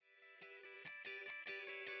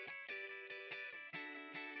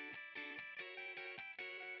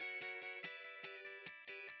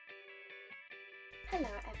Hello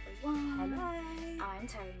everyone. Hello. I'm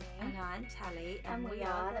Tony. And I'm Tally. And we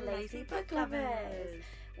are the Lazy Book Lovers.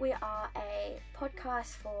 We are a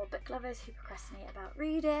podcast for book lovers who procrastinate about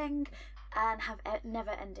reading and have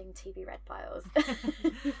never-ending to-be read piles.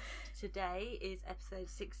 Today is episode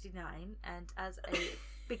 69, and as a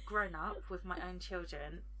big grown-up with my own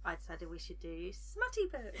children, I decided we should do smutty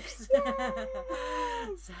books.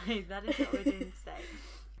 So that is what we're doing today.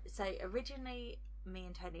 So originally, me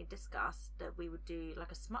and Tony discussed that we would do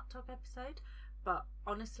like a smut talk episode, but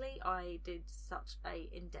honestly I did such a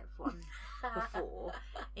in-depth one before.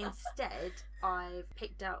 Instead, I've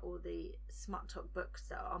picked out all the smut talk books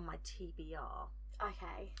that are on my TBR.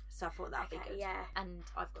 Okay. So I thought that'd be good. Yeah. And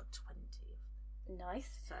I've got 20.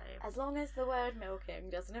 Nice. So as long as the word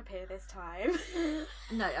milking doesn't appear this time.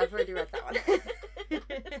 No, I've already read that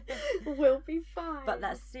one. We'll be fine. But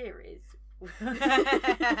that series no,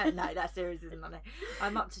 that series isn't on it.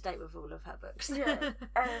 I'm up to date with all of her books. Yeah.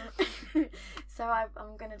 So I've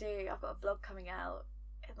got a blog coming out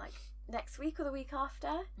in like next week or the week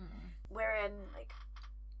after. We're in like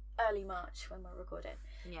early March when we're recording.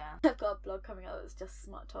 Yeah. I've got a blog coming out that's just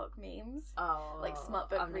smut talk memes. Oh, like smut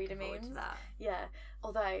book I'm reader looking forward memes. to that. Yeah.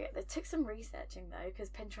 Although it took some researching though, because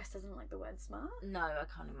Pinterest doesn't like the word smut. No, I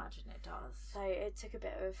can't imagine it does. So it took a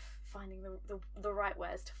bit of finding the right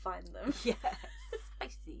words to find them. Yes.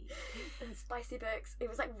 Spicy. And spicy books. It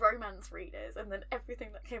was like romance readers, and then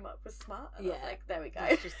everything that came up was smut. And I was like, there we go.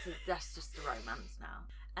 That's just the romance now.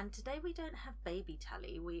 And today we don't have baby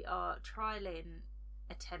Tally. We are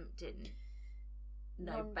attempting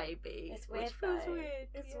no baby. It's weird, which feels though. weird.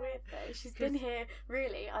 It's weird though. She's been here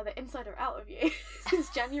really either inside or out of you since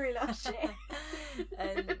January last year.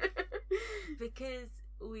 Because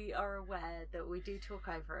we are aware that we do talk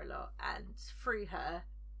over a lot and through her,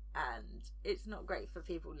 and it's not great for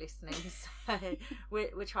people listening. So we're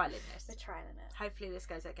trialing this. We're trying it. Hopefully this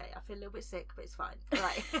goes okay. I feel a little bit sick, but it's fine.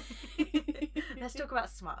 Right. Let's talk about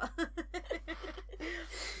smut.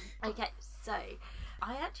 Okay, so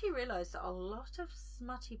I actually realised that a lot of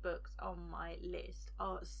smutty books on my list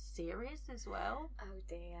are series as well. Oh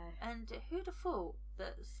dear. And who'd have thought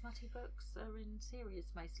that smutty books are in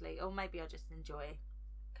series mostly? Or maybe I just enjoy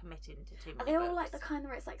committing to too many books. Are they all like the kind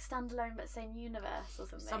where it's like standalone but same universe or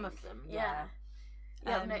something? Some of them, yeah.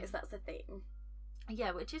 I've noticed that's a theme.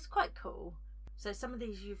 Yeah, which is quite cool. So some of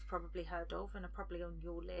these you've probably heard of and are probably on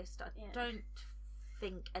your list. I don't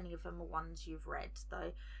think any of them are ones you've read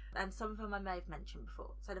though, and some of them I may have mentioned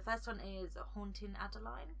before. So the first one is Haunting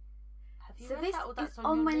Adeline. Have you read that, or that's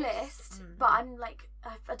on my list? But I'm like,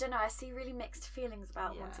 I don't know, I see really mixed feelings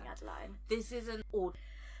about Haunting Adeline. This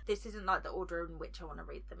isn't like the order in which I want to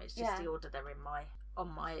read them. It's just the order they're in on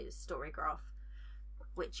my story graph,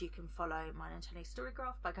 which you can follow mine and Tony's story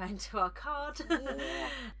graph by going to our card.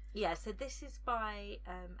 Yeah, so this is by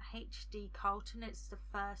H.D. Carlton. It's the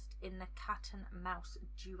first in the Cat and Mouse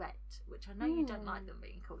duet, which I know you don't like them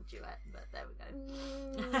being called duet, but there we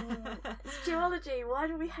go. It's duology. Why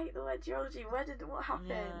do we hate the word duology? What happened?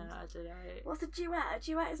 Yeah, I don't know. What's a duet? A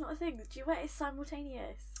duet is not a thing. A duet is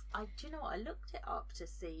simultaneous. Do you know what? I looked it up to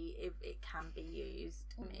see if it can be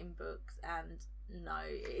used in books, and no,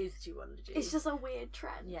 it is duology. It's just a weird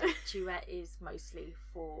trend. Yeah, duet is mostly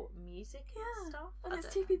for music and stuff. And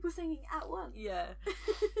there's two people singing at once. Yeah.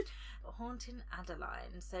 Haunting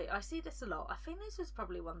Adeline. So I see this a lot. I think this was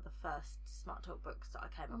probably one of the first smart talk books that I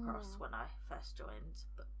came across when I first joined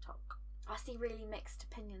Book Talk. I see really mixed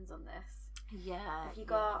opinions on this. Yeah. Have you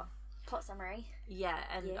got plot summary? Yeah,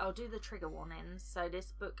 and I'll do the trigger warnings. So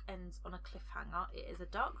this book ends on a cliffhanger. It is a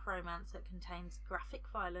dark romance that contains graphic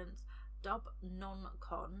violence, dub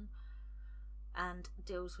non-con, and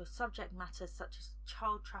deals with subject matters such as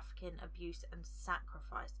child trafficking, abuse and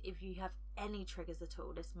sacrifice. If you have any triggers at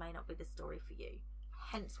all, this may not be the story for you.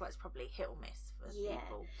 Hence why it's probably hit or miss for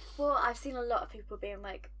people. Well, I've seen a lot of people being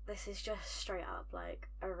like, this is just straight up like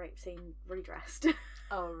a rape scene redressed.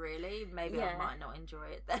 Oh really? Maybe I might not enjoy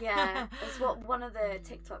it then. Yeah, it's what one of the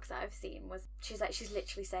TikToks that I've seen was. She's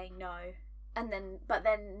literally saying no, and then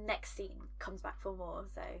next scene comes back for more.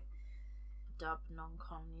 So dub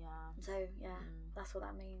non-con, So that's what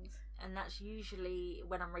that means. And that's usually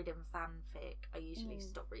when I'm reading fanfic, I usually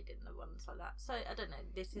stop reading the ones like that. So I don't know,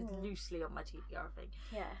 this is loosely on my TBR thing.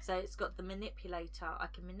 Yeah. So it's got the manipulator. I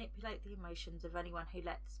can manipulate the emotions of anyone who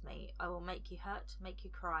lets me. I will make you hurt, make you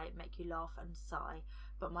cry, make you laugh and sigh.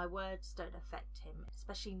 But my words don't affect him,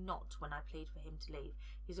 especially not when I plead for him to leave.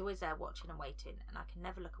 He's always there watching and waiting, and I can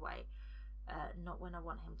never look away. Not when I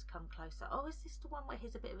want him to come closer. Oh, is this the one where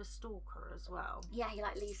he's a bit of a stalker as well? Yeah, he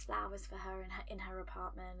like leaves flowers for her in her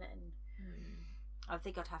apartment, and I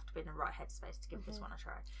think I'd have to be in the right headspace to give this one a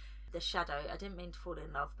try. The shadow, I didn't mean to fall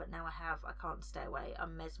in love, but now I have. I can't stay away.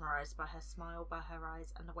 I'm mesmerised by her smile, by her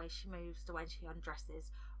eyes, and the way she moves, the way she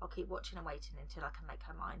undresses. I'll keep watching and waiting until I can make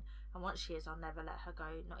her mine. And once she is, I'll never let her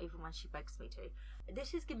go, not even when she begs me to.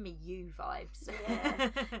 This is giving me You vibes. Yeah,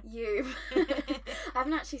 You. I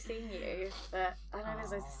haven't actually seen You, but I know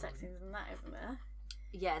there's loads of sex scenes in that, isn't there?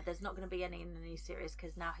 Yeah, there's not going to be any in the new series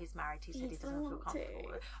because now he's married. He said he doesn't feel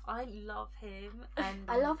comfortable. I love him, and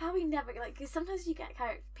I love how he never cause sometimes you get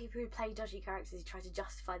people who play dodgy characters who try to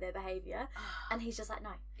justify their behaviour, and he's just like, no,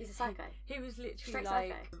 he's a psycho. He was literally Straight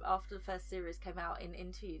like, psycho. after the first series came out in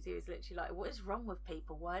interviews, he was literally like, what is wrong with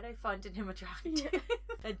people? Why are they finding him attractive?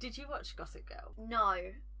 Yeah. Did you watch Gossip Girl? No.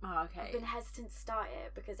 Oh, okay. I've been hesitant to start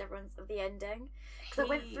it because everyone's of the ending. Because I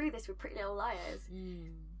went through this with Pretty Little Liars.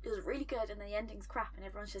 It was really good, and then the ending's crap, and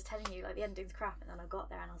everyone's just telling you like the ending's crap, and then I got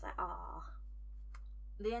there and I was like, ah.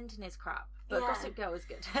 The ending is crap, but Yeah. Gossip Girl is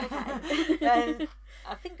good. Okay.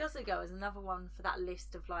 I think Gossip Girl is another one for that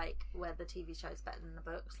list of like where the TV show is better than the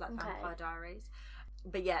books, like Vampire Diaries.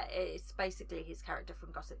 But yeah, it's basically his character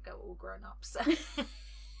from Gossip Girl all grown up. So.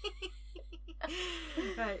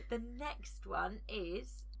 Right, the next one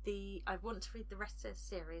is I want to read the rest of the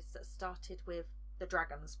series that started with The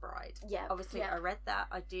Dragon's Bride. Yeah. Obviously, I read that.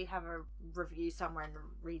 I do have a review somewhere in the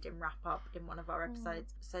reading wrap up in one of our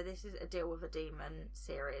episodes. So this is a Deal with a Demon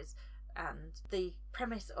series, and the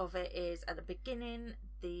premise of it is at the beginning,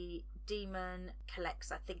 the demon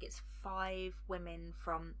collects, I think it's 5 women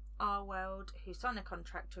from our world who sign a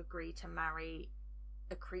contract to agree to marry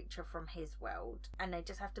a creature from his world, and they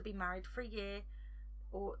just have to be married for a year.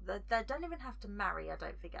 Or they don't even have to marry, I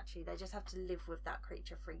don't think, actually. They just have to live with that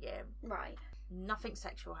creature for a year. Right. Nothing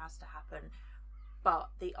sexual has to happen. But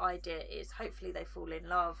the idea is hopefully they fall in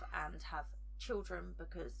love and have children,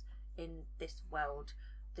 because in this world,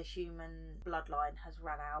 the human bloodline has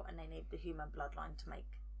run out and they need the human bloodline to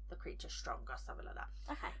make the creature stronger, something like that.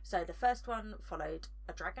 Okay. So the first one followed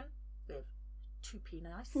a dragon with 2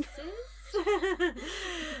 penises.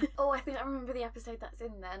 Oh, I think I remember the episode that's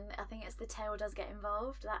in then. I think it's The Tail Does Get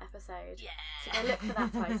Involved, that episode. Yeah. So go look for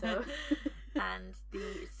that title. And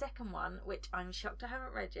the second one, which I'm shocked I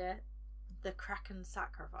haven't read yet, The Kraken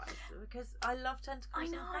Sacrifice, because I love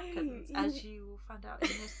tentacles and krakens, as you will find out in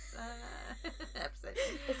this episode.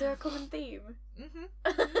 Is there a common theme?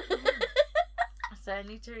 So I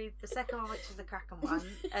need to read the second one, which is the Kraken one.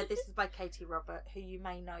 This is by Katie Robert, who you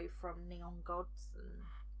may know from Neon Gods, and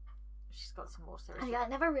she's got some more series. I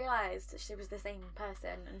never realised she was the same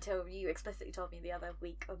person until you explicitly told me the other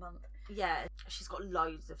week or month. Yeah, she's got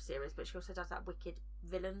loads of series, but she also does that Wicked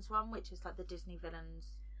Villains one, which is like the Disney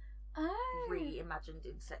villains reimagined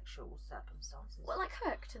in sexual circumstances. What, like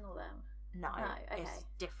Hooked and all them? No, okay. It's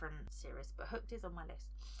different series, but Hooked is on my list.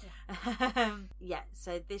 Yeah.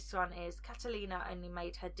 So this one is Catalina only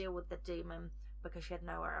made her deal with the demon because she had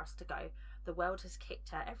nowhere else to go. The world has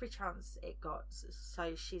kicked her every chance it got,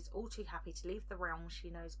 so she's all too happy to leave the realm she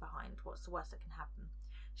knows behind. What's the worst that can happen?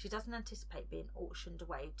 She doesn't anticipate being auctioned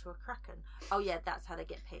away to a kraken. Oh yeah, that's how they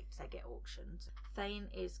get picked, they get auctioned. Thane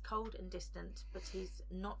is cold and distant, but he's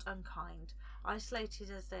not unkind. Isolated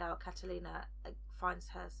as they are, Catalina finds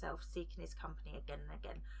herself seeking his company again and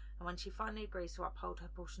again. And when she finally agrees to uphold her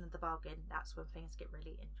portion of the bargain, that's when things get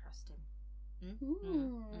really interesting.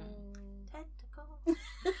 Tentacles.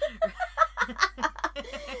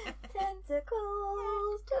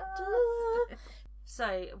 Tentacles.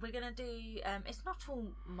 So we're gonna do. It's not all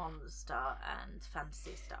monster and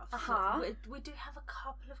fantasy stuff. We do have a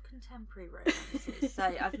couple of contemporary romances. So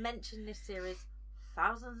I've mentioned this series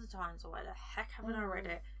thousands of times. Why the heck haven't I read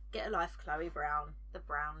it? Get a Life, Chloe Brown, The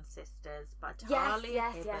Brown Sisters by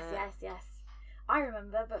Talia Hibbert. Yes. I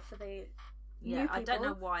remember, but for the new people. I don't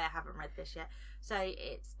know why I haven't read this yet. So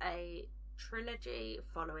it's a trilogy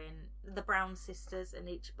following the Brown sisters, and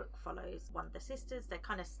each book follows one of the sisters. They're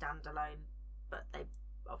kind of standalone, but they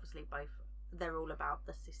obviously they're all about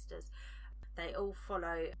the sisters. They all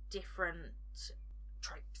follow different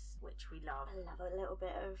tropes, which we love. I love a little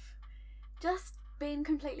bit of just being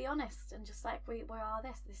completely honest and just like, we are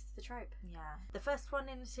this is the trope. Yeah. The first one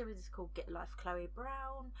in the series is called Get Life, Chloe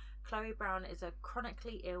Brown. Chloe Brown is a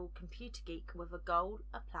chronically ill computer geek with a goal,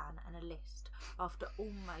 a plan and a list. After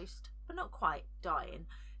almost, but not quite, dying,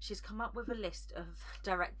 she's come up with a list of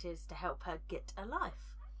directives to help her get a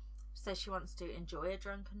life. Says she wants to enjoy a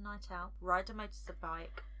drunken night out, ride a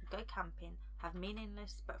motorbike, go camping, have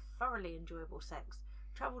meaningless but thoroughly enjoyable sex,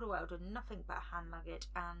 travel the world with nothing but hand luggage,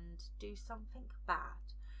 and do something bad.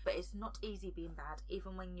 But it's not easy being bad,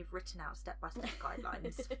 even when you've written out step-by-step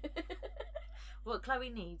guidelines. What Chloe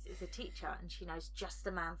needs is a teacher, and she knows just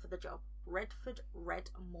the man for the job. Redford Red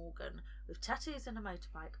Morgan. With tattoos and a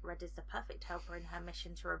motorbike, Red is the perfect helper in her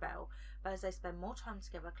mission to rebel. But as they spend more time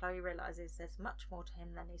together, Chloe realises there's much more to him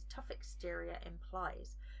than his tough exterior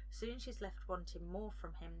implies. Soon she's left wanting more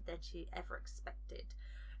from him than she ever expected.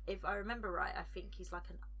 If I remember right, I think he's like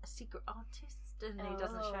a secret artist, and he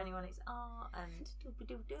doesn't show anyone his art, and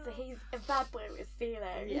so he's a bad boy with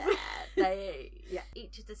feelings. Yeah,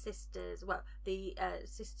 each of the sisters, well, the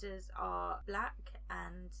sisters are black,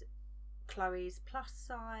 and Chloe's plus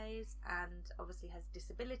size, and obviously has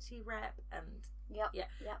disability rep, and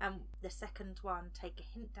and the second one, take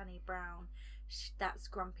a hint, Danny Brown. That's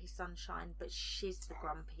Grumpy Sunshine, but she's the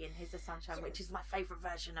Grumpy and he's the Sunshine, which is my favourite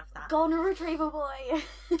version of that. Golden Retriever boy.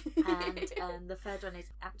 And the third one is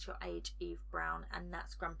actual age Eve Brown, and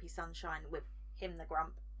that's Grumpy Sunshine with him the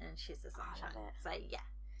Grump and she's the Sunshine. So yeah,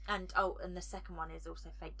 and the second one is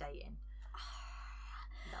also Fake Dating.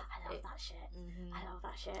 I love that shit. Mm-hmm. I love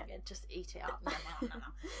that shit. Yeah, just eat it up. No.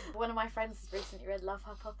 One of my friends has recently read Love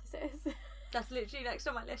Hypothesis. That's literally next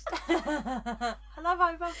on my list. I love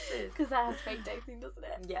Hypothesis. Because that has fake dating, doesn't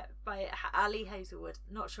it? Yeah, by Ali Hazelwood.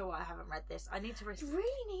 Not sure why I haven't read this. I need to read. You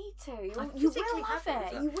really need to. You will love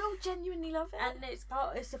it. You will genuinely love it. And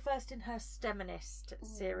it's the first in her STEMinist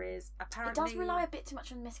series. Apparently, it does rely a bit too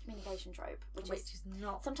much on the miscommunication trope, which is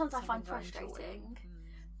not. Sometimes I find frustrating.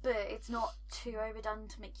 But it's not too overdone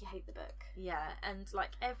to make you hate the book. Yeah, and like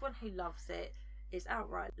everyone who loves it is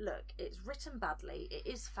outright, look, it's written badly, it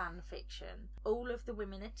is fan fiction. All of the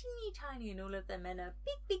women are teeny tiny and all of the men are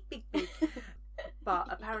big. But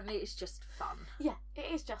apparently it's just fun. Yeah,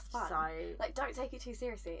 it is just fun. So, like, don't take it too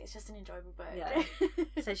seriously, it's just an enjoyable book. Yeah.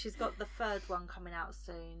 So she's got the third one coming out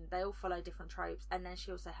soon. They all follow different tropes, and then she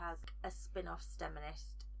also has a spin-off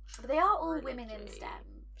STEMinist. But they are all women in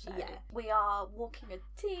STEM. So yeah. We are walking a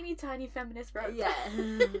teeny tiny feminist road. Yeah.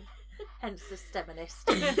 Hence the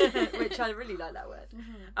STEMinist, which I really like that word.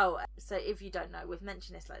 Mm-hmm. Oh, so if you don't know, we've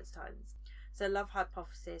mentioned this loads of times. So Love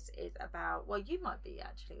Hypothesis is about, well, you've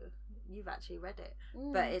actually read it,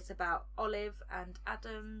 but it's about Olive and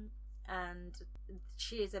Adam, and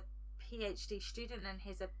she is a PhD student and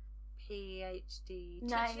he's a PhD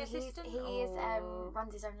teaching assistant. He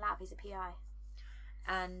runs his own lab. He's a PI.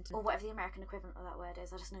 And or whatever the American equivalent of that word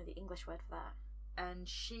is. I just know the English word for that. And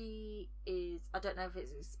she is, I don't know if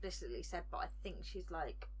it's explicitly said, but I think she's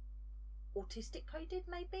like autistic coded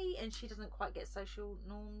maybe, and she doesn't quite get social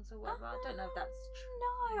norms or whatever. I don't know if that's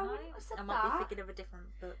true. No, I wouldn't have said that. I might be thinking of a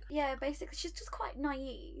different book. Yeah, basically she's just quite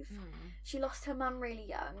naive. She lost her mum really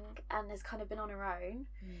young and has kind of been on her own,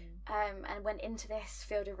 and went into this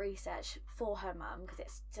field of research for her mum, because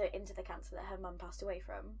it's into the cancer that her mum passed away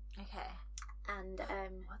from. Okay. And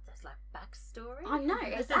what, there's like backstory? I know,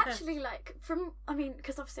 it's actually like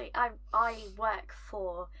because obviously I work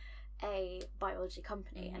for a biology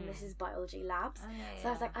company, and this is biology labs. So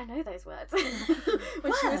I was like, I know those words.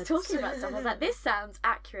 When she was talking about stuff, I was like, this sounds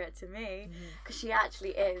accurate to me, because she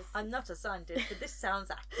actually is. I'm not a scientist, but this sounds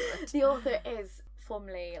accurate. The author is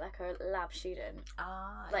formerly like a lab student.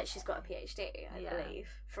 Like she's got a PhD, I believe,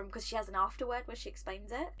 because she has an afterword where she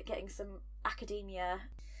explains it, getting some academia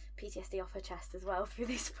PTSD off her chest as well through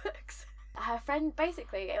these books. Her friend,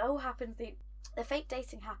 basically, it all happens, the fake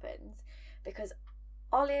dating happens because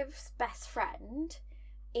Olive's best friend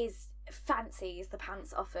fancies the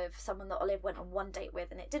pants off of someone that Olive went on one date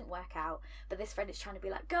with, and it didn't work out, but this friend is trying to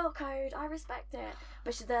be like, girl code, I respect it,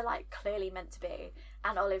 but they're like clearly meant to be,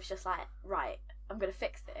 and Olive's just like, right, I'm gonna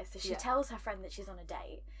fix this. So she tells her friend that she's on a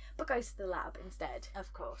date, but goes to the lab instead,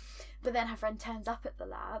 of course. But then her friend turns up at the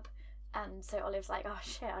lab, and so Olive's like, oh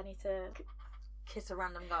shit, I need to kiss a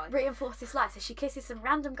random guy, reinforce this lie. So she kisses some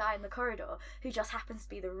random guy in the corridor who just happens to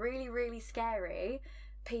be the really, really scary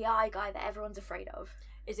PI guy that everyone's afraid of.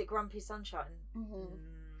 Is it Grumpy Sunshine?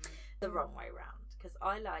 The wrong way round, because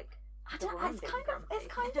I like it's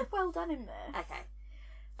kind of well done in this. Okay.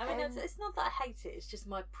 I mean, it's not that I hate it, it's just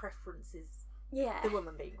my preference is the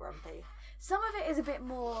woman being grumpy. Some of it is a bit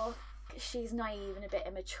more, she's naive and a bit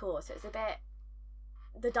immature, so it's a bit,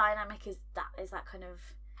 the dynamic is that kind of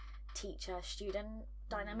teacher-student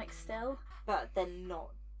dynamic still. But they're not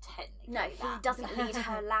technically. No, he doesn't lead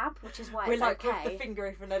her lab, which is why we're it's like okay. with the finger,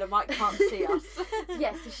 even though the mic can't see us.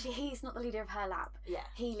 Yes, so he's not the leader of her lab. Yeah.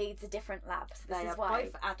 He leads a different lab, so this is why. They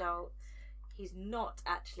are both adults. He's not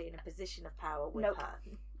actually in a position of power with her.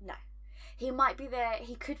 No. He might be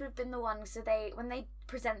he could have been the one, so when they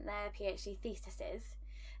present their PhD theses,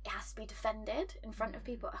 it has to be defended in front of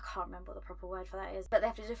people. I can't remember what the proper word for that is, but they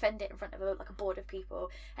have to defend it in front of a board of people,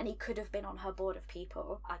 and he could have been on her board of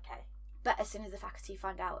people. Okay. But as soon as the faculty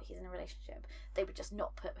find out he's in a relationship, they would just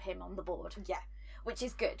not put him on the board. Yeah. Which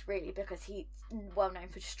is good, really, because he's well known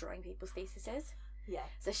for destroying people's theses. Yeah.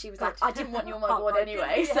 So she was like, I didn't want you on my board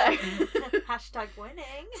anyway, so... Hashtag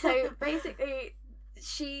winning. So basically,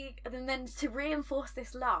 and then to reinforce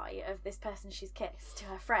this lie of this person she's kissed to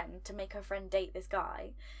her friend, to make her friend date this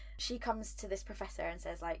guy, she comes to this professor and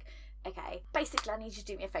says, like, okay, basically I need you to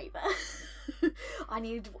do me a favour. I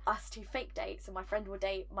need us to fake date, so my friend will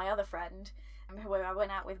date my other friend, who I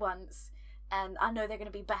went out with once, and I know they're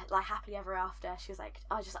going to be like happily ever after. She was like,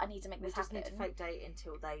 I need to make this happen. We just need to fake date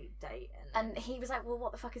until they date. And he was like, well,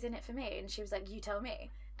 what the fuck is in it for me? And she was like, you tell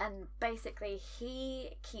me. And basically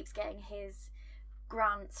he keeps getting his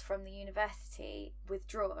grants from the university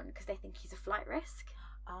withdrawn because they think he's a flight risk.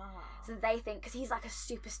 So they think, because he's like a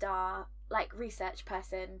superstar, like, research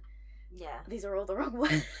person. Yeah. These are all the wrong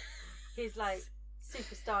words. He's like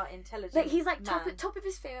superstar intelligent. Like, he's like top of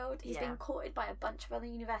his field. He's been courted by a bunch of other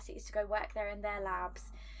universities to go work there in their labs.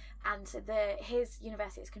 And so his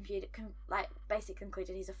university has basically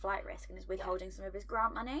concluded he's a flight risk and is withholding some of his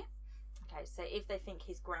grant money. Okay, so if they think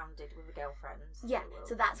he's grounded with a girlfriend. Yeah,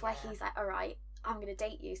 so that's why he's like, alright, I'm going to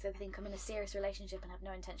date you, so they think I'm in a serious relationship and have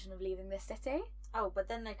no intention of leaving this city. Oh, but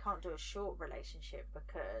then they can't do a short relationship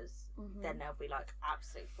because then they'll be like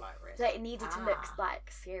absolute flight risk. So it needed to look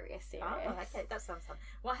like serious. Oh, okay, that sounds fun.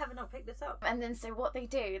 Why have I not picked this up? And then so what they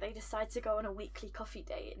do, they decide to go on a weekly coffee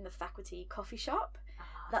date in the faculty coffee shop.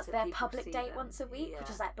 That's their public date once a week, which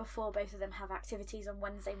is like before both of them have activities on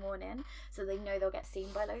Wednesday morning, so they know they'll get seen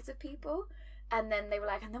by loads of people. And then they were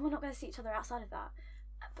like, and then we're not going to see each other outside of that.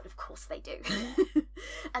 But of course they do.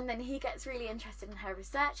 And then he gets really interested in her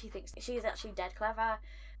research. He thinks she's actually dead clever,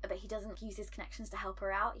 but he doesn't use his connections to help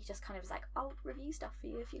her out. He just kind of is like, I'll review stuff for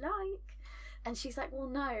you if you like. And she's like, well,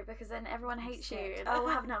 no, because then everyone hates you and I'll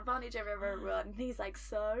have an advantage over everyone. And he's like,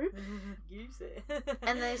 so? Use it.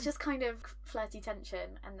 And there's just kind of flirty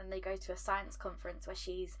tension. And then they go to a science conference where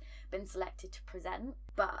she's been selected to present.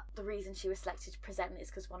 But the reason she was selected to present is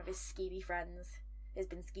because one of his skeevy friends has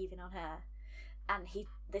been skeeving on her. And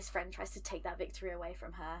this friend tries to take that victory away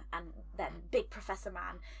from her, and then big Professor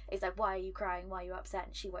Man is like, why are you crying, why are you upset?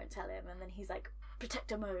 And she won't tell him, and then he's like,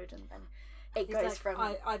 protector mode, and then it goes like, from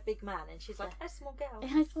I big man, and she's like, I'm a small girl.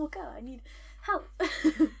 I'm a small girl, I need help.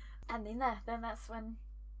 And then that's when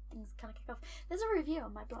things kind of kick off. There's a review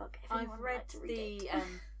on my blog if I've read the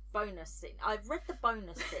bonus scene. I've read the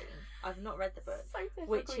bonus scene. I've not read the book,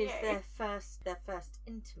 which is their first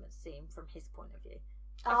intimate scene from his point of view.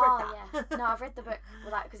 I've read that. Yeah. No, I've read the book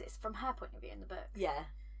because it's from her point of view in the book. Yeah.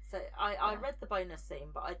 So I read the bonus scene,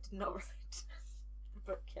 but I did not read the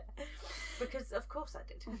book yet. Because of course I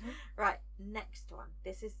did. Right, next one.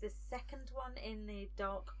 This is the second one in the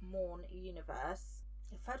Dark Morn universe.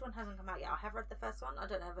 The third one hasn't come out yet. I have read the first one. I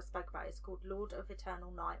don't know if I spoke about it. It's called Lord of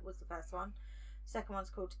Eternal Night was the first one. Second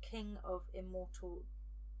one's called King of Immortal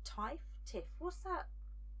Tiff. What's that?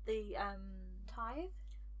 The Tithe?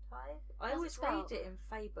 I always read it in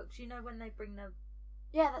Fae books. You know when they bring the...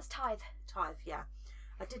 Yeah, that's Tithe. Tithe, yeah.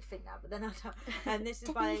 I did think that, but then I don't... And this is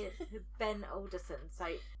by Ben Alderson. So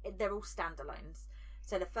they're all standalones.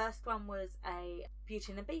 So the first one was a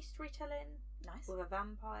Beauty and the Beast retelling. Nice. With a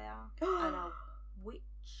vampire and a witch.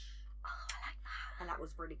 Oh, I like that. And that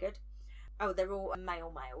was really good. Oh, they're all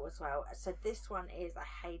male as well. So this one is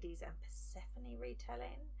a Hades and Persephone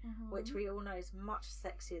retelling, which we all know is much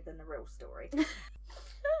sexier than the real story.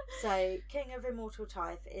 So King of Immortal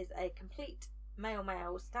Tithe is a complete male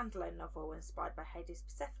standalone novel inspired by Hades'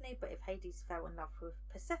 Persephone, but if Hades fell in love with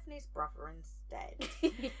Persephone's brother instead.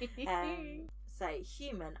 So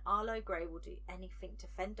human Arlo Grey will do anything to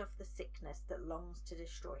fend off the sickness that longs to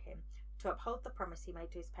destroy him, to uphold the promise he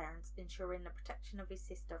made to his parents, ensuring the protection of his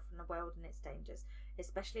sister from the world and its dangers,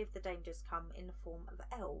 especially if the dangers come in the form of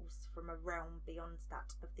elves from a realm beyond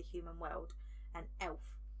that of the human world. An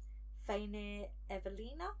elf, Fainir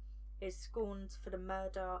Evelina, is scorned for the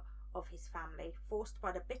murder of his family, forced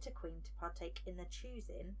by the bitter queen to partake in the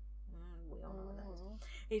choosing. We all know what that is.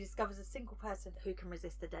 He discovers a single person who can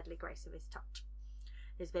resist the deadly grace of his touch.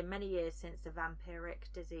 It has been many years since the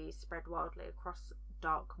vampiric disease spread wildly across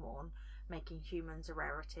Darkmourn, making humans a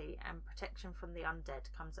rarity, and protection from the undead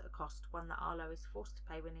comes at a cost, one that Arlo is forced to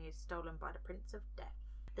pay when he is stolen by the Prince of Death.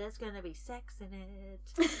 There's going to be sex in it.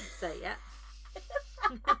 So, yeah.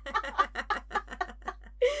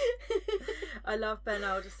 I love Ben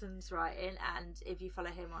Alderson's writing, and if you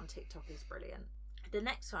follow him on TikTok, he's brilliant. The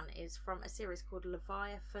next one is from a series called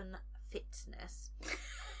Leviathan Fitness.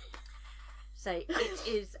 So it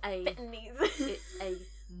is it's a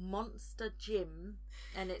monster gym,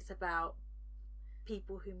 and it's about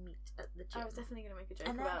people who meet at the gym. I was definitely going to make a joke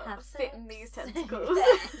And about have fitting sex. these tentacles.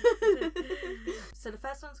 So the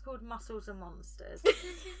first one's called Muscles and Monsters.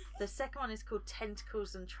 The second one is called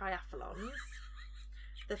Tentacles and Triathlons.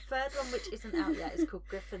 The third one, which isn't out yet, is called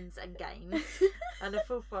Griffins and Games. And the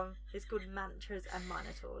fourth one is called Mantras and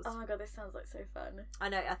Minotaurs. Oh my god, this sounds like so fun. I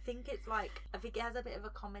know, I think it has a bit of a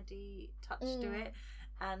comedy touch to it.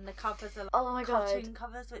 And the covers are like cartoon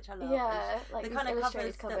covers, which I love. Yeah, like the kind of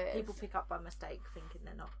covers covers that people pick up by mistake, thinking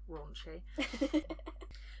they're not raunchy.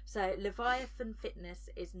 So Leviathan Fitness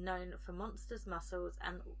is known for monsters, muscles,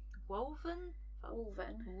 and Wolven,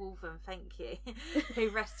 thank you, who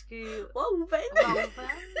rescue Wolven.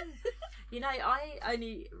 You know, I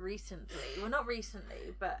only recently, well, not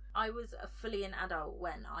recently, but I was fully an adult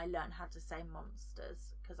when I learned how to say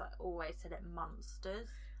monsters, because I always said it monsters.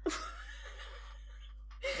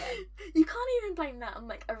 Yeah. You can't even blame that on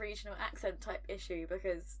like a regional accent type issue,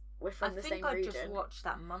 because we're from the same region. I think I just watched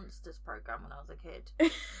that Monsters programme when I was a kid.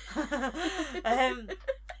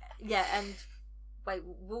 Yeah, and wait,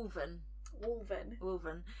 Wolven,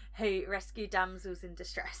 who rescue damsels in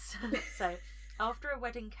distress. So, after a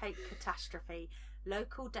wedding cake catastrophe,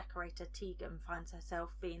 local decorator Tegan finds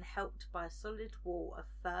herself being helped by a solid wall of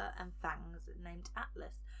fur and fangs named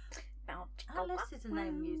Atlas. Atlas is a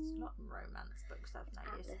name used a lot in romance books, I've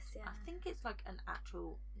noticed. Atlas, yeah. I think it's like an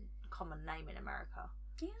actual common name in America.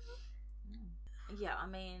 Yeah. Yeah, I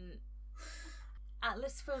mean,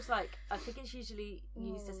 Atlas feels like, I think it's usually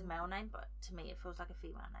used as a male name, but to me it feels like a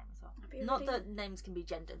female name as well. Not that names can be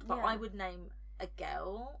gendered, but I would name a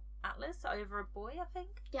girl Atlas over a boy, I think.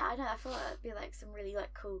 Yeah, I know. I feel like it'd be like some really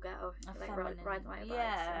like cool girl, like ride the motorbikes.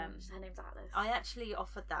 Yeah, and her name's Atlas. I actually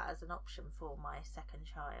offered that as an option for my second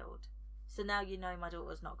child. So now you know my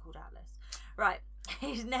daughter's not called Atlas. Right.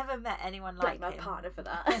 He's never met anyone like him. My partner for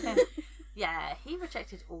that. Yeah, he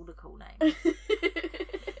rejected all the cool names.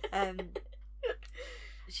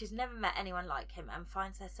 She's never met anyone like him and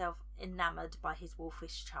finds herself enamoured by his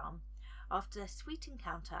wolfish charm. After a sweet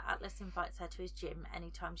encounter, Atlas invites her to his gym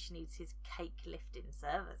anytime she needs his cake lifting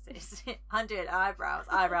services. I'm doing eyebrows.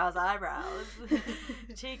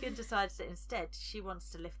 Tegan decides that instead she wants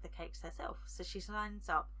to lift the cakes herself, so she signs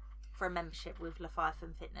up for a membership with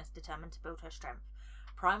Leviathan Fitness, determined to build her strength.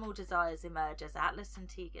 Primal desires emerge as Atlas and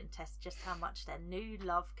Tegan test just how much their new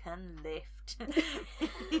love can lift.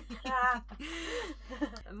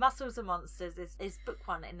 Muscles and Monsters is book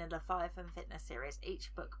one in the Leviathan Fitness series.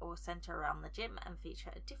 Each book will centre around the gym and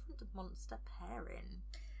feature a different monster pairing.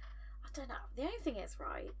 I don't know. The only thing is,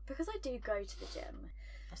 right, because I do go to the gym.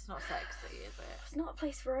 It's not sexy, is it? It's not a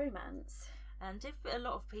place for romance. And if a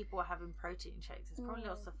lot of people are having protein shakes, there's probably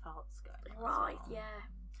lots of farts going on. Right, as well. yeah.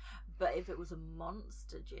 But if it was a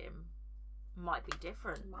monster gym, might be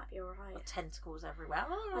different. Might be alright. Tentacles everywhere.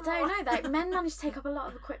 I don't know. Like, men manage to take up a lot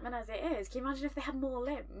of equipment as it is. Can you imagine if they had more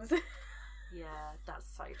limbs? Yeah, that's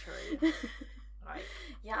so true. Right.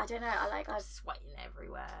 Yeah, I don't know. I'm sweating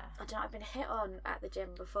everywhere. I don't know. I've been hit on at the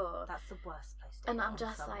gym before. That's the worst place to And hit I'm on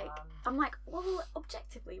just someone. I'm like, well,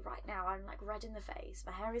 objectively, right now, I'm like red in the face.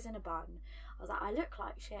 My hair is in a bun. I was like, I look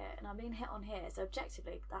like shit, and I'm being hit on here. So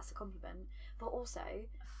objectively, that's a compliment. But also,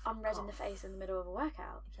 I'm red in the face in the middle of a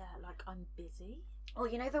workout. Yeah, like I'm busy. Or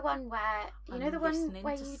you know the one where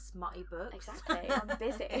you smutty books. Exactly, I'm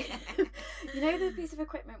busy. You know the piece of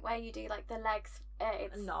equipment where you do like the legs.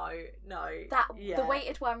 No. The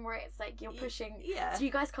weighted one where it's like you're pushing. Yeah. So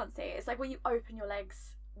you guys can't see it. It's like where you open your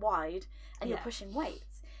legs wide and you're pushing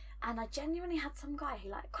weights. And I genuinely had some guy who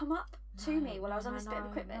like come up to me while I was on this bit of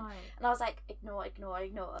equipment, and I was like, ignore,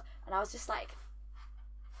 and I was just like.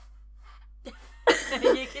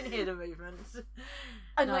 You can hear the movements.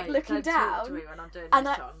 And like looking down. Talk to me when I'm doing and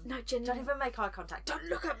this, John. Genuinely. Don't even make eye contact. Don't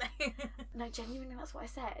look at me. No, genuinely, that's what I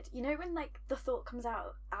said. You know when like the thought comes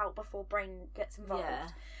out before brain gets involved. Yeah.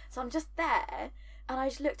 So I'm just there, and I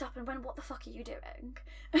just looked up and went, "What the fuck are you doing?"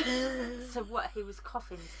 So what? He was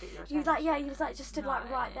coughing to get your attention. He was like just stood like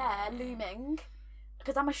right there, looming.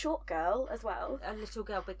 Because I'm a short girl as well. A little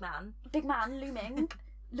girl, big man. Big man looming,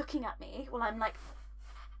 looking at me while I'm like.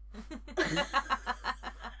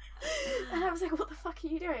 And I was like, what the fuck are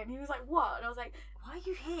you doing? He was like, what? And I was like, why are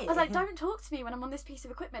you here? I was like, don't talk to me when I'm on this piece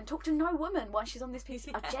of equipment. Talk to no woman while she's on this piece.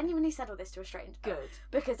 I genuinely said all this to a stranger. Good.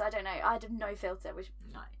 Because I don't know, I had no filter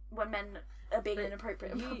when men are being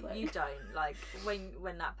inappropriate in public. You don't. Like,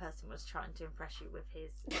 when that person was trying to impress you with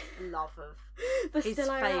his love of his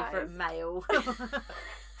favourite male.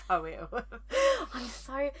 Oh, I'm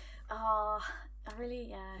so... I really,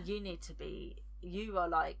 yeah. You are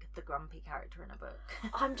like the grumpy character in a book.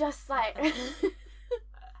 I'm just like...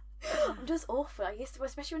 I'm just awful.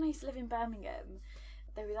 Especially when I used to live in Birmingham,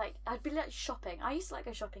 They were like, I'd be like shopping. I used to like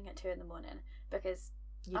go shopping at 2 a.m. because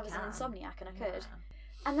I was an insomniac and I could.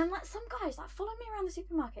 And then like some guys like follow me around the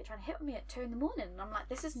supermarket trying to hit on me at 2 a.m, and I'm like,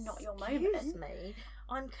 this is not your moment. Excuse me,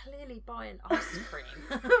 I'm clearly buying ice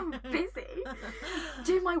cream. I'm busy.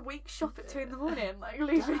 Do my week shop at 2 a.m. Like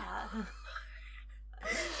leave me.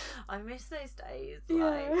 I miss those days.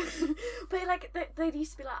 Yeah. But like they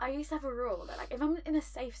used to be like, I used to have a rule that like if I'm in a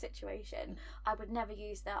safe situation, I would never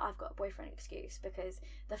use that I've got a boyfriend excuse, because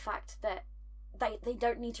the fact that they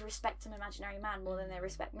don't need to respect an imaginary man more than they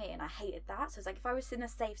respect me, and I hated that. So it's like, if I was in a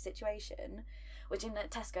safe situation, which in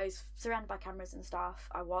Tesco's surrounded by cameras and stuff,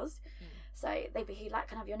 I was. So he'd like,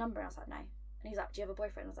 can I have your number? And I was like, no. And he's like, do you have a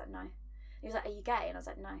boyfriend? I was like, no. He was like, are you gay? And I was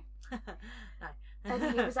like, no. No. And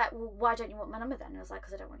he was like, well, why don't you want my number then? And I was like,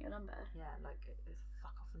 because I don't want your number. Yeah, like,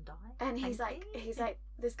 fuck off and die. And he's like,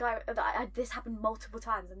 this guy, this happened multiple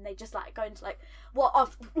times, and they just like go into like,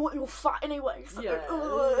 what you're fat anyway. So yeah. Like,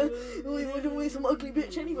 oh, you want to be some ugly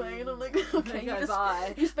bitch anyway. And I'm like,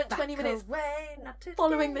 okay, you spent 20 minutes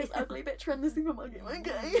following this ugly bitch around the supermarket.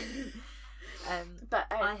 Okay. But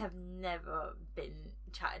I have never been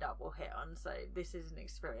chatted up or hit on, so this is an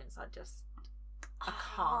experience I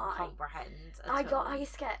can't comprehend at all. I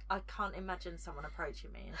used to get... I can't imagine someone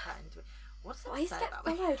approaching me and chatting to me. What's that? I used to get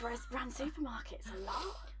followed around supermarkets a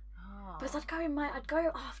lot. Oh. Because I'd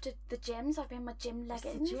go after the gyms. I'd be in my gym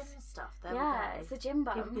leggings. It's the gym stuff. It's the gym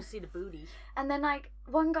bum. People can see the booty. And then like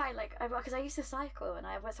one guy, like, because I used to cycle, and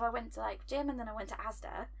I went to like gym, and then I went to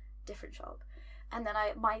Asda, different shop, and then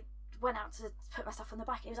I went out to put myself on the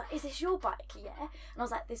bike, and he was like, is this your bike? Yeah. And I was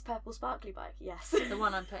like, this purple sparkly bike? Yes. The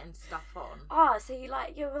one I'm putting stuff on. So you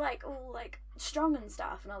were like all like strong and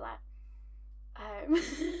stuff, and I was like,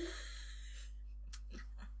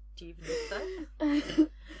 do you even live though?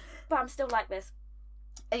 But I'm still like this,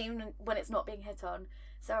 even when it's not being hit on.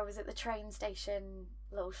 So I was at the train station,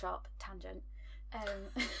 little shop, tangent,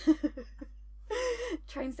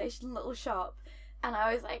 train station, little shop, and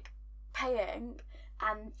I was like paying,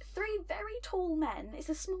 and 3 very tall men, it's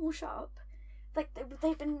a small shop, like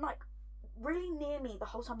they've been like really near me the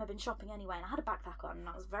whole time I've been shopping anyway, and I had a backpack on, and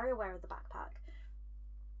I was very aware of the backpack.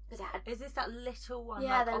 Is this that little one?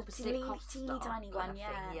 Yeah, like the teeny tiny one,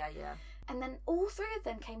 yeah. Yeah. And then all 3 of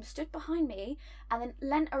them stood behind me, and then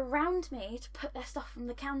leant around me to put their stuff on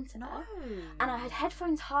the counter. No. And I had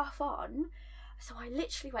headphones half on, so I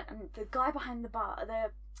literally went, and the guy behind the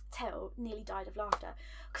till nearly died of laughter,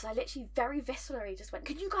 because I literally very viscerally just went,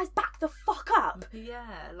 can you guys back the fuck up? Yeah.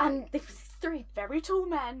 And there was 3 very tall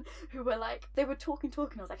men who were like, they were talking, I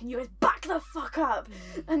was like, can you guys back the fuck up?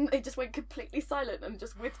 And they just went completely silent and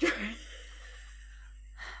just withdrew.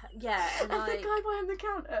 Yeah. And the guy behind the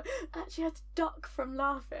counter actually had to duck from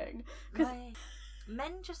laughing, because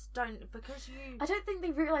men just don't, because you... I don't think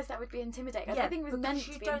they realised that would be intimidating. I don't think it was meant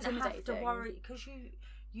to be intimidating. You don't have to worry, because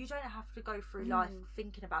you don't have to go through life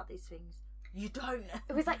thinking about these things. You don't.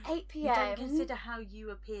 It was like 8 p.m. You don't consider how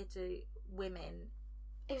you appear to women.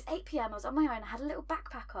 It was 8 p.m. I was on my own. I had a little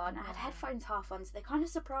backpack on. I had headphones half on, so they kind of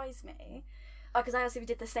surprised me. Because I also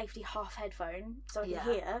did the safety half headphone, so I could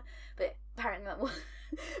hear. But apparently that was...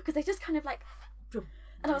 Because they just kind of like...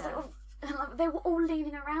 And I was like... Oh, and like, they were all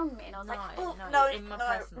leaning around me, and I was like, no, in my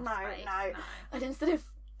personal space, no. And instead of...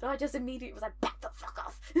 I just immediately was like, back the fuck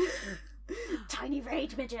off. Tiny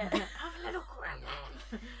rage midget. I'm a little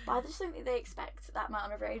gremlin. But I just don't think they expect that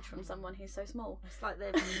amount of rage from someone who's so small. It's like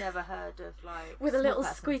they've never heard of like with a little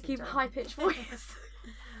squeaky high pitched voice.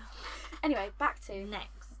 Anyway, back to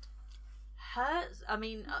next.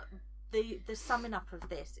 The summing up of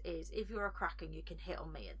this is, if you're a kraken, you can hit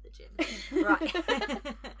on me at the gym.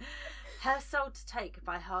 Right. Her Soul to Take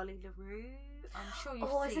by Harley LaRue. I'm sure you've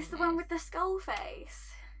seen is this the one with the skull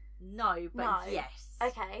face? No, but yes.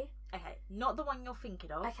 Okay. Not the one you're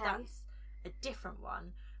thinking of. Okay. That's a different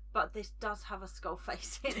one, but this does have a skull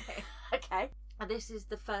face in it. Okay. And this is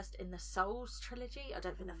the first in the Souls trilogy. I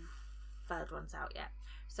don't think the 3rd one's out yet.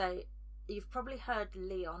 So you've probably heard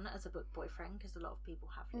Leon as a book boyfriend, because a lot of people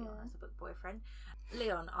have Leon as a book boyfriend.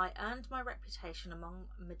 Leon, I earned my reputation among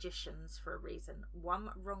magicians for a reason.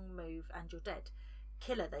 One wrong move and you're dead.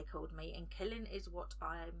 Killer, they called me, and killing is what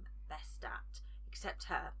I'm best at. Except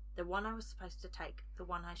her, the one I was supposed to take, the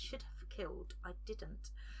one I should have killed, I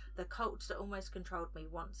didn't. The cult that almost controlled me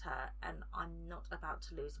wants her, and I'm not about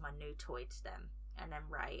to lose my new toy to them. And then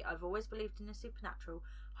Ray, I've always believed in the supernatural.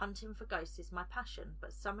 Hunting for ghosts is my passion,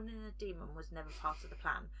 but summoning a demon was never part of the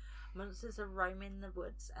plan. Monsters are roaming the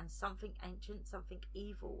woods, and something ancient, something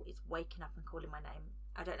evil is waking up and calling my name.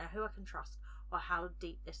 I don't know who I can trust or how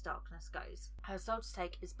deep this darkness goes. Her Soul to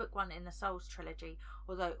Take is book 1 in the Souls trilogy.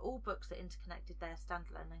 Although all books are interconnected, they are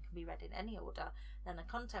standalone and can be read in any order. Then the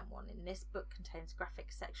content one in this book contains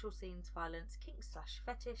graphic sexual scenes, violence,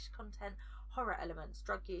 kink/fetish content, horror elements,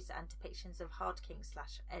 drug use, and depictions of hard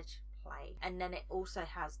kink/edge play. And then it also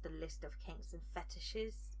has the list of kinks and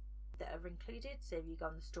fetishes that are included. So if you go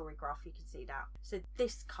on the story graph, you can see that. So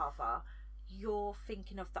this cover, you're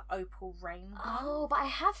thinking of the Opal Rain one. Oh, but I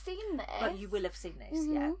have seen this. But you will have seen this,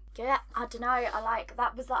 yeah. Yeah, I don't know. I like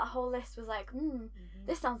that. Was that whole list was like,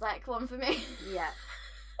 this sounds like one for me. Yeah.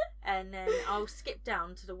 And then I'll skip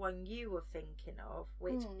down to the one you were thinking of,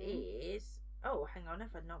 which is... Oh, hang on,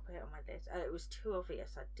 have I not put it on my list? It was too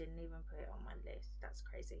obvious. I didn't even put it on my list. That's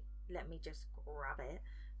crazy. Let me just grab it,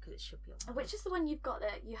 because it should be on my Which list. is the one you've got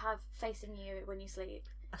that you have facing you when you sleep?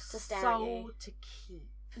 A to stare Soul at you. to Keep.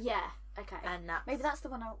 Yeah, okay. And maybe that's the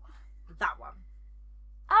one That one.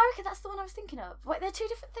 Oh, okay, that's the one I was thinking of. Wait, they're two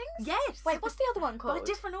different things? Yes! Wait, what's the other one called? By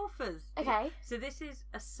different authors. Okay. So this is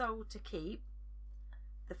A Soul to Keep,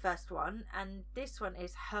 the first one, and this one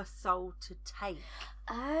is Her Soul to Take.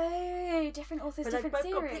 Oh, different authors, but different they've both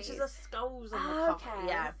series. got pictures of skulls on the cover. Okay.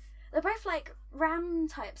 Yeah. They're both like ram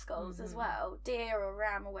type skulls as well. Deer or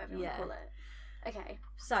ram or whatever you want to call it. Okay.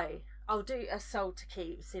 So, I'll do A Soul to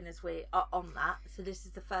Keep, seeing as we are on that. So this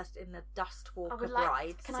is the first in the Dustwalker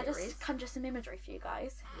Bride Can series. I just conjure some imagery for you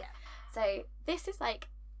guys? Yeah. So, this is like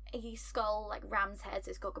a skull, like ram's head. So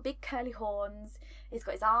it's got big curly horns. He's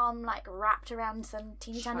got his arm like wrapped around some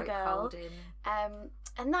teeny tiny girl.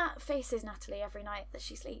 And that faces Natalie every night that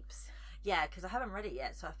she sleeps. Yeah, because I haven't read it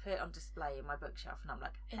yet, so I've put it on display in my bookshelf, and I'm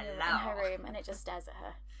like, hello. In her room, and it just stares at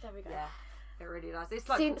her. There we go. Yeah, it really does. It's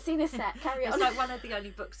like seen this set. Carry on. It's like one of the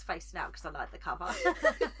only books facing out because I like the cover.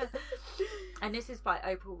 And this is by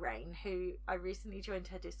Opal Rain, who I recently joined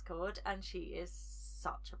her Discord, and she is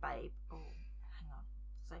such a babe. Oh, hang on.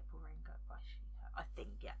 Does Opal Rain go by she, her? I think,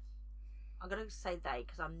 yeah. I'm going to say they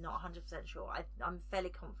because I'm not 100% sure. I'm fairly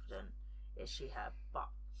confident it's she, her, but...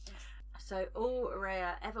 So all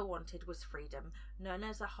Rhea ever wanted was freedom. Known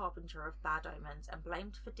as a harbinger of bad omens and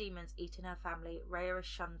blamed for demons eating her family, Rhea is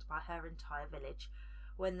shunned by her entire village.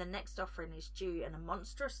 When the next offering is due and a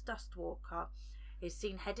monstrous dustwalker is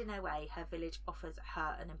seen heading her way, her village offers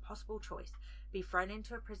her an impossible choice: be thrown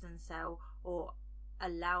into a prison cell or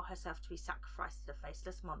allow herself to be sacrificed to the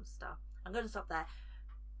faceless monster. I'm going to stop there.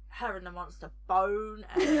 Her and the monster bone,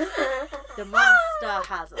 and the monster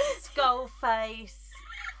has a skull face.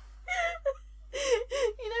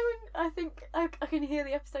 You know, when I think I can hear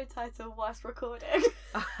the episode title whilst recording.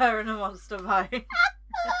 Her and a monster bone.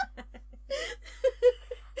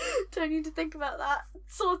 Don't need to think about that.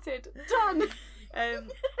 Sorted. Done.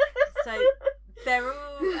 So they're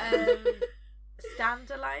all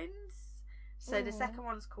standalones. So the second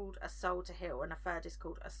one's called A Soul to Heal, and the third is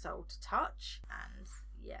called A Soul to Touch. And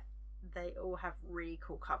yeah, they all have really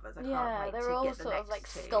cool covers. I can't wait they're to all get the sort next of like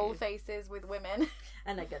two. skull faces with women.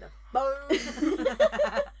 And they're gonna bone.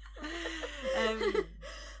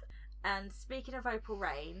 And speaking of Opal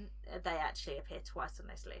Rain, they actually appear twice on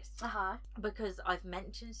this list. Because I've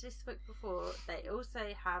mentioned this book before. They also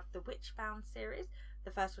have the Witchbound series.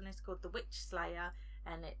 The first one is called The Witch Slayer,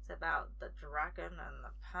 and it's about the dragon and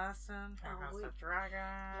the person who has the dragon.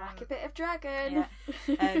 Like a bit of dragon.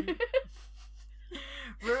 Yeah.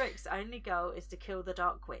 Ruick's only goal is to kill the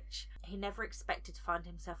Dark Witch. He never expected to find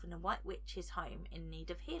himself in a White Witch's home in need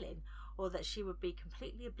of healing, or that she would be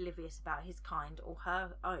completely oblivious about his kind or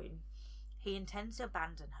her own. He intends to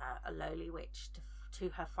abandon her, a lowly witch, to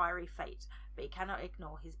her fiery fate, but he cannot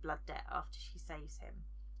ignore his blood debt after she saves him.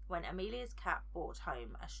 When Amelia's cat brought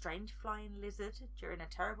home a strange flying lizard during a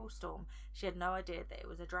terrible storm, she had no idea that it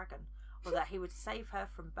was a dragon, or that he would save her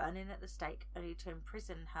from burning at the stake, only to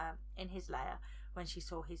imprison her in his lair when she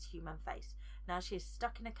saw his human face. Now she is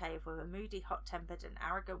stuck in a cave with a moody, hot-tempered and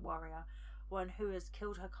arrogant warrior, one who has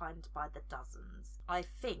killed her kind by the dozens. I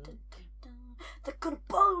think... They're gonna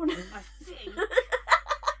bone! I think,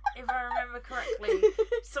 if I remember correctly,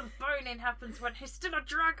 some boning happens when he's still a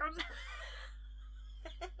dragon.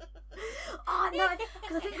 Oh no,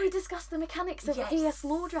 because I think we discussed the mechanics of is he a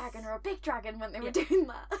small dragon or a big dragon when they were doing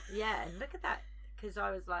that. Yeah, and look at that, because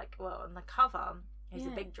I was like, well, on the cover he's a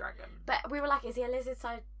big dragon, but we were like, is he a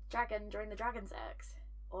lizard-sized dragon during the dragon sex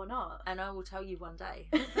or not? And I will tell you one day.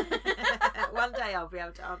 One day I'll be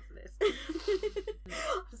able to answer this.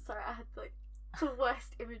 I'm sorry, I had like the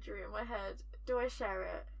worst imagery in my head. Do I share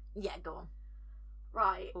it? Yeah, go on.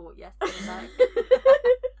 Right. Or yes or no.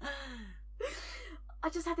 I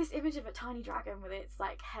just had this image of a tiny dragon with its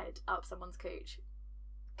like head up someone's cooch.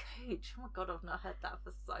 Cooch? Oh my god, I've not heard that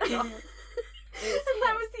for so long. And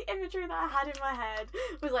that was the imagery that I had in my head.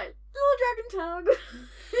 Was like little dragon tongue.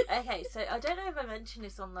 Okay, so I don't know if I mentioned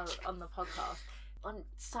this on the podcast. I'm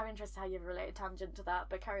so interested how you've related tangent to that,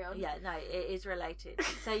 but carry on. Yeah, no, it is related.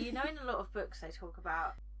 So in a lot of books they talk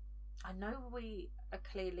about. I know we are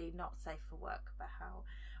clearly not safe for work, but how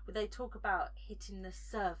they talk about hitting the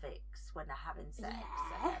cervix when they're having sex.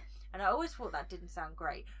 Yeah. Okay? And I always thought that didn't sound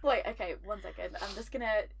great. Wait, okay, 1 second.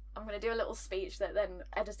 I'm gonna do a little speech that then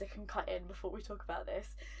editor can cut in before we talk about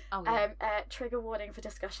this. Oh, yeah. Trigger warning for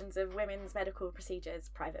discussions of women's medical procedures,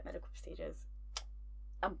 private medical procedures,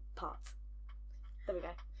 parts. There we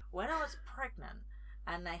go. When I was pregnant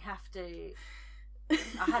and they have to,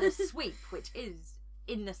 I had a sweep, which is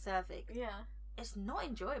in the cervix. Yeah. It's not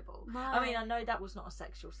enjoyable. No. I mean, I know that was not a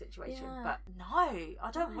sexual situation, but no,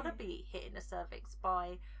 I don't want to be hitting the cervix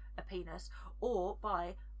by a penis or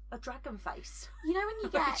by a dragon face. You know when you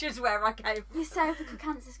get which is where I came your cervical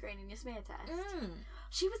cancer screen and your smear test?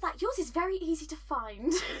 She was like, yours is very easy to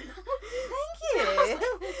find. Thank you.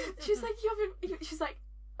 She's like, she's like,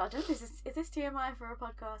 I don't know, is this TMI for a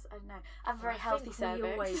podcast? I don't know. I have a very healthy cervix.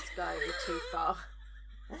 We always go too far.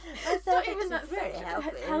 It's not even that very healthy.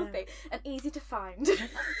 It's healthy and easy to find.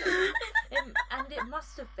 And it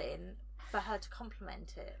must have been for her to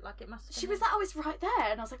compliment it. Like, it must have been. She was like, oh, it's right there.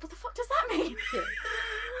 And I was like, what the fuck does that mean?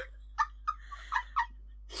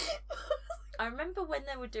 I remember when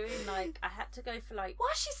they were doing, like, I had to go for, like...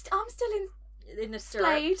 Why is she... I'm still in the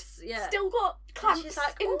stirrups. Yeah. Still got clamps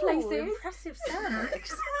like, in places. Impressive cervix.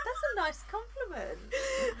 That's a nice compliment.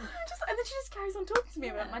 And then she just carries on talking to me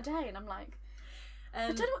about my day. And I'm like... I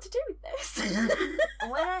don't know what to do with this.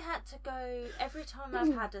 When I had to go, every time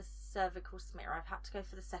I've had a cervical smear, I've had to go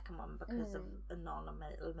for the second one because of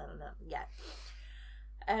yeah.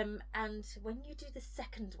 And when you do the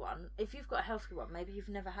second one, if you've got a healthy one, maybe you've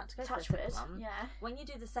never had to go for the second one. Yeah. When you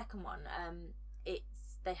do the second one,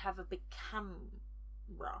 they have a big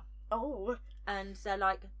camera. Oh. And they're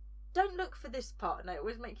like, don't look for this part, and they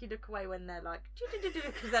always make you look away when they're like,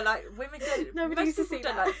 because they're like, women don't. Nobody most used to people see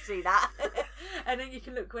don't like to see that. And then you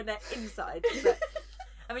can look when they're inside. But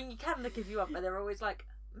I mean, you can look if you want, but they're always like,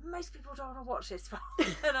 most people don't want to watch this part.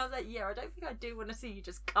 And I was like, yeah, I don't think I do want to see you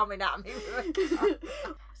just coming at me with a camera.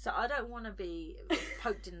 So I don't want to be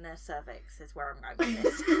poked in their cervix. Is where I'm going with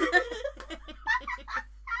this.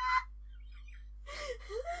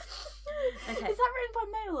 Okay. Is that written by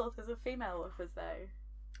male authors or female authors though?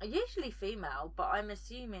 Usually female, but I'm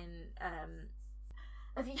assuming.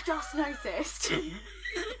 Have you just noticed? Looks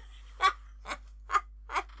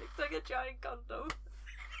like a giant condom.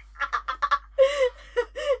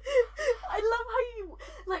 I love how you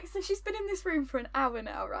so she's been in this room for an hour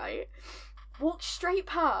now, right? Walked straight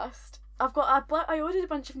past. I ordered a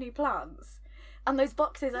bunch of new plants, and those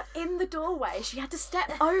boxes are in the doorway. She had to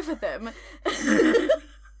step over them, and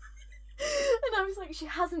I was like, she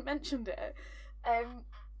hasn't mentioned it.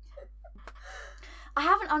 I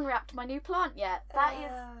haven't unwrapped my new plant yet. That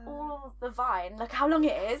is all the vine. Look how long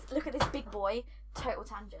it is. Look at this big boy. Total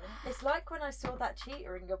tangent. It's like when I saw that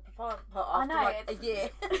cheetah in your plant pot after a year.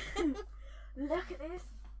 Look at this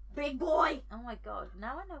big boy. Oh my god.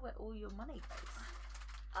 Now I know where all your money goes.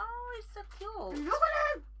 Oh, it's so cute. Look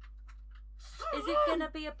at him. Is it going to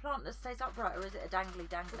be a plant that stays upright, or is it a dangly?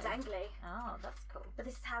 It's a dangly. Oh, that's cool. But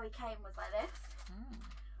this is how he came, was like this.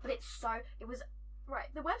 But it was...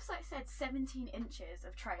 Right, the website said 17 inches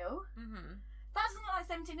of trail. Mm-hmm. That doesn't look like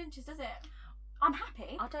 17 inches, does it? I'm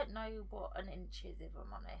happy. I don't know what an inch is, if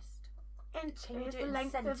I'm honest. Inch Can you is do the it in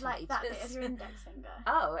length of like that bit of your centimetres? index finger.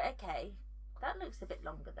 Oh, okay. That looks a bit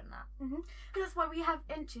longer than that. Because that's why we have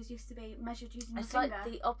inches used to be measured using your it's finger.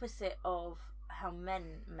 Like the opposite of how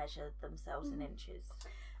men measure themselves in inches.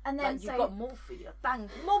 And then like you've got more for your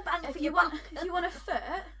more bang for your buck. If you want a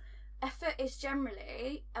foot is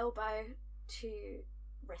generally elbow to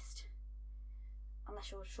wrist,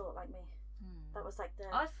 unless you're short like me. That was like the.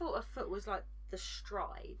 I thought a foot was like the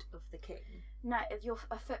stride of the king. No,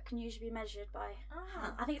 a foot can usually be measured by.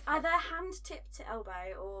 I think it's either hand tip to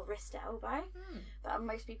elbow or wrist to elbow. But on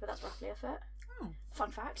most people, that's roughly a foot.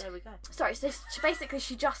 Fun fact. There we go. Sorry, so basically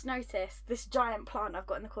she just noticed this giant plant I've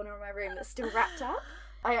got in the corner of my room that's still wrapped up.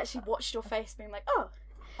 I actually watched your face being like, oh.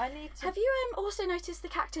 I need to... Have you also noticed the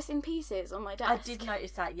cactus in pieces on my desk? I did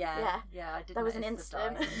notice that, yeah. Yeah, I did. There was an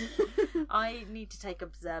incident. I need to take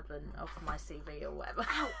observant of my CV or whatever.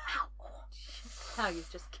 Ow. How you've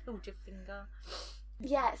just killed your finger.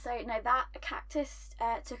 Yeah, so no, that cactus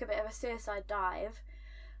took a bit of a suicide dive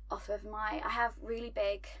off of I have really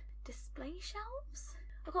big display shelves.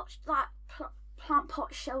 I've got like plant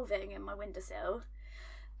pot shelving in my windowsill.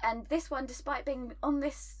 And this one, despite being on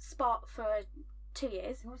this spot for 2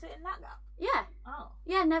 years. Was it in that gap? Yeah. Oh.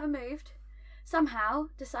 Yeah, never moved. Somehow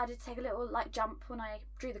decided to take a little jump when I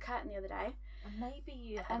drew the curtain the other day. And maybe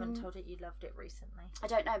you haven't told it you loved it recently. I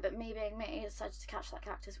don't know, but me being me, decided to catch that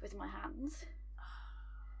cactus with my hands.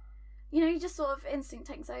 You know, you just sort of instinct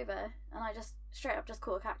takes over, and I just straight up just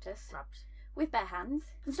caught a cactus. Rubbed. With bare hands.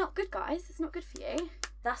 It's not good, guys. It's not good for you.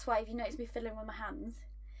 That's why if you notice me fiddling with my hands,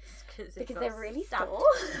 because they're really sore.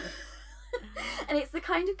 And it's the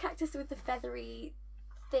kind of cactus with the feathery,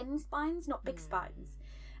 thin spines, not big spines.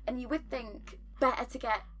 And you would think better to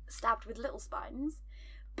get stabbed with little spines,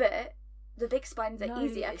 but the big spines are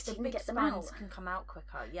easier because you can get them out. The spines can come out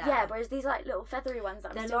quicker, yeah. Yeah, whereas these little feathery ones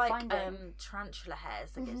that I'm still finding. They're like tarantula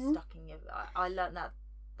hairs that get stuck in your... I learned that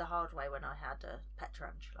the hard way when I had a pet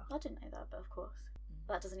tarantula. I didn't know that, but of course.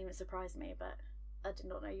 That doesn't even surprise me, but I did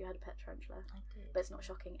not know you had a pet tarantula. I did. But it's not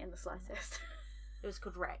shocking in the slightest. It was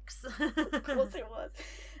called Rex. Of course it was.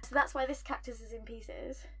 So that's why this cactus is in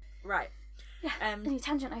pieces. Right. Yeah, any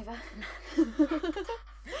tangent over.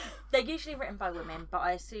 They're usually written by women, but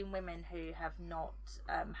I assume women who have not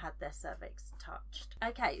had their cervix touched.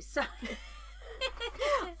 Okay, so...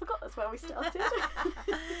 I forgot that's where we started.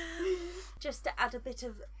 Just to add a bit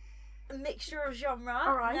of a mixture of genre.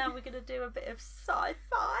 All right. Now we're going to do a bit of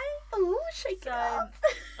sci-fi. Oh, shake it up.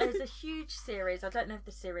 There's a huge series. I don't know if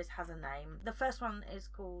the series has a name. The first one is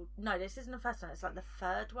called... No, this isn't the first one. It's like the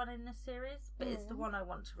third one in the series, but it's the one I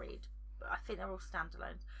want to read. But I think they're all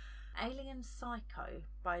standalones. Alien Psycho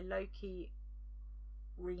by Loki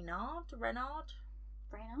Renard?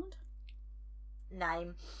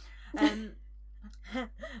 Name.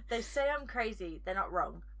 They say I'm crazy. They're not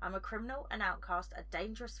wrong. I'm a criminal, an outcast, a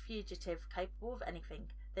dangerous fugitive capable of anything.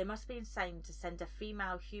 They must be insane to send a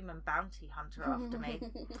female human bounty hunter after me.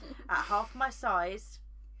 At half my size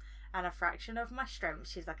and a fraction of my strength,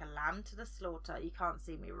 she's like a lamb to the slaughter. You can't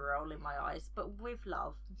see me rolling my eyes, but with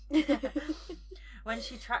love. When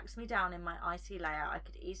she tracks me down in my icy lair, I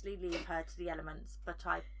could easily leave her to the elements, but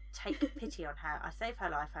I take pity on her. I save her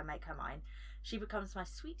life, I make her mine. She becomes my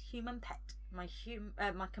sweet human pet, my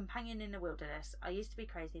companion in the wilderness. I used to be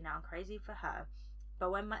crazy, now I'm crazy for her.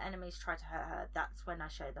 But when my enemies try to hurt her, that's when I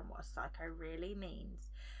show them what a psycho really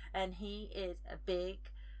means. And he is a big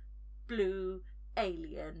blue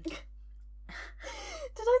alien. Did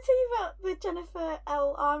I tell you about the Jennifer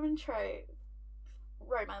L. Armentrout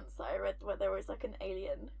romance that I read where there was like an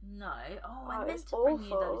alien? No. Oh, I meant to bring you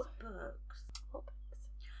those books. What books?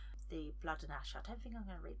 The Blood and Ash. I don't think I'm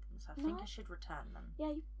going to read them, so I think I should return them.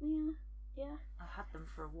 Yeah. I've had them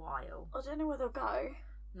for a while. I don't know where they'll go.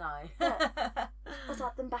 No. I'll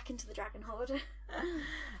add them back into the Dragon Horde.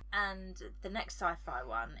 And the next sci-fi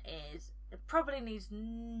one is... It probably needs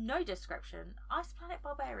no description. Ice Planet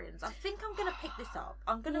Barbarians. I think I'm going to pick this up.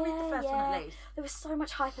 I'm going to read the first one at least. There was so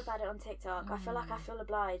much hype about it on TikTok. I feel like I feel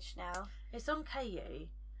obliged now. It's on KU.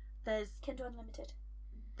 There's Kindle Unlimited.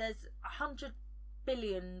 There's 100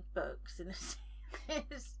 billion books in the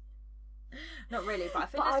series. Not really, but I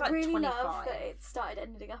think there's like 25. I really love that it started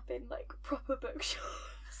ending up in like proper bookshops.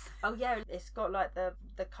 Oh yeah, it's got like the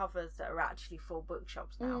covers that are actually for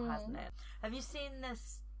bookshops now, hasn't it? Have you seen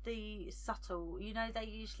the subtle, you know, they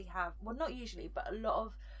usually have, well not usually, but a lot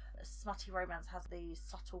of smutty romance has the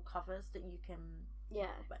subtle covers that you can,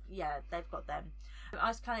 yeah, they've got them.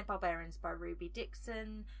 Ice Planet Barbarians by Ruby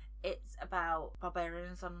Dixon. It's about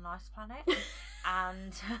barbarians on an ice planet.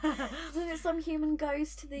 And so some human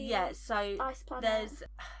goes to the ice planet. There's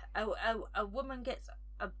a woman gets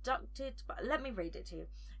abducted, but let me read it to you.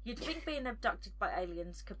 You'd think being abducted by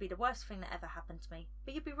aliens could be the worst thing that ever happened to me,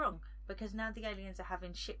 but you'd be wrong, because now the aliens are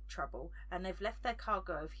having ship trouble and they've left their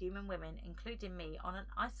cargo of human women, including me, on an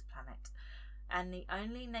ice planet. And the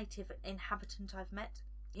only native inhabitant I've met,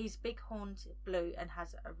 he's big horned, blue, and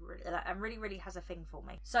really has a thing for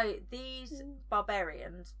me. So these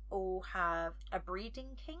barbarians all have a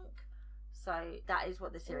breeding kink. So that is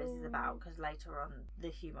what the series is about, because later on the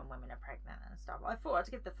human women are pregnant and stuff. I thought I'd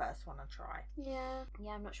give the first one a try. Yeah,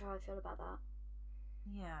 I'm not sure how I feel about that.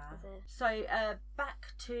 Yeah. So back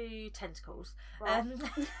to tentacles. Right.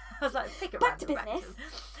 I was like, think back to business.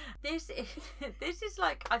 This is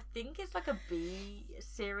like, I think it's like a B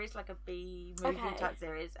series, like a B movie type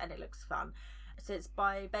series, and it looks fun. So it's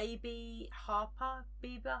by Baby Harper,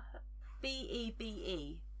 Bebe,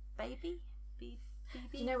 Bebe, Baby.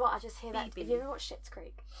 Do you know what? I just hear that. Have you ever watched Schitt's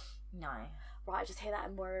Creek? No. Right, I just hear that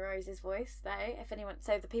in Maury Rose's voice, though. If anyone,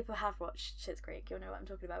 so the people who have watched Schitt's Creek, you'll know what I'm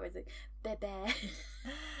talking about. Where it's like, Bebe,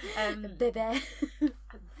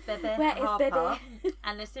 Bebe, where is Bebe?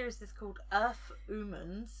 And the series is called Earth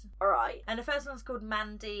Humans. All right. And the first one's called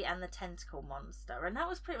Mandy and the Tentacle Monster, and that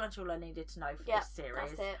was pretty much all I needed to know for this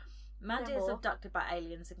series. That's it. Mandy No is more. abducted by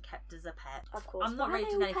aliens and kept as a pet. Of course. I'm not Why are they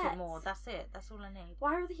reading all anything pets? more. That's it. That's all I need.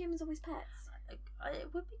 Why are the humans always pets? It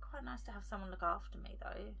would be quite nice to have someone look after me,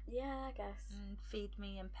 though. Yeah, I guess. And feed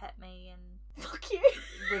me and pet me and... Fuck you.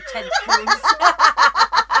 With tentacles.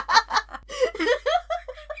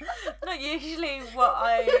 Not usually what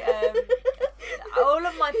I... all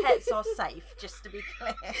of my pets are safe, just to be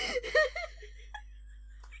clear.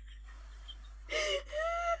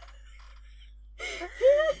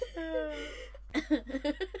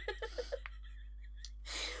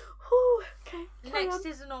 Okay. Next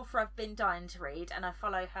is an author I've been dying to read, and I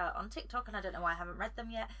follow her on TikTok, and I don't know why I haven't read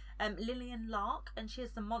them yet. Lillian Lark, and she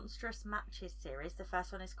has the Monstrous Matches series. The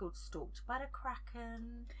first one is called Stalked by the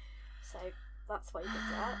Kraken. So that's what you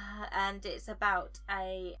picked up. And it's about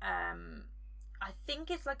a I think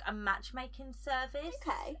it's like a matchmaking service.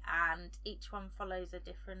 Okay. And each one follows a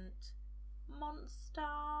different monster.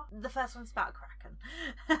 The first one's about a kraken.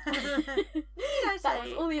 That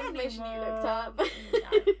was all the information you looked up. No.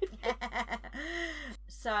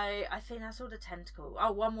 So I think that's all the tentacle.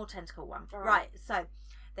 Oh, one more tentacle one. Right. So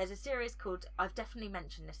there's a series called, I've definitely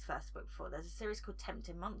mentioned this first book before, there's a series called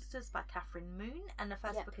Tempting Monsters by Catherine Moon, and the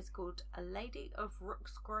first book is called A Lady of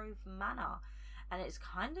Rooksgrove Manor, and it's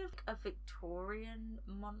kind of a Victorian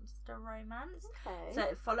monster romance. Okay. So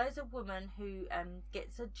it follows a woman who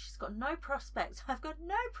she's got no prospects. I've got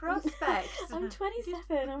no prospects. I'm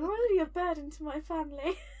 27. I'm already a burden to my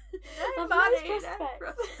family. No I've money, no no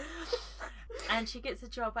prospects. And she gets a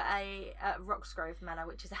job at Rooksgrove Manor,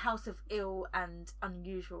 which is a house of ill and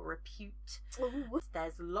unusual repute. Ooh.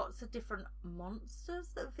 There's lots of different monsters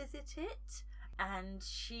that visit it, and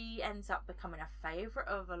she ends up becoming a favourite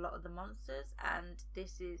of a lot of the monsters, and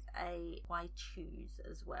this is a I choose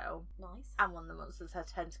as well. Nice. And one of the monsters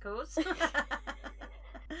has tentacles.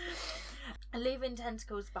 Leaving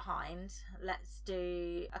tentacles behind, let's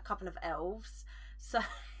do a couple of elves. So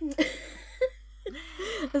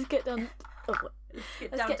let's get down.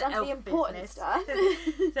 Let's get down to the important business. stuff.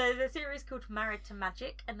 So the series is called Married to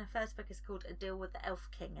Magic, and the first book is called A Deal with the Elf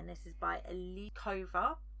King, and this is by Elise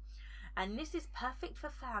Kova. And this is perfect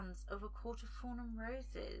for fans of A Court of Thorn and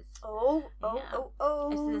Roses. It's a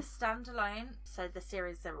standalone, so the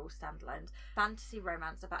series, they're all standalones, fantasy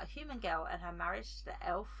romance about a human girl and her marriage to the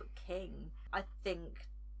Elf King. I think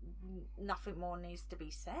nothing more needs to be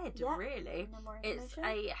said, really. No more It's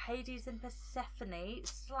a Hades and Persephone /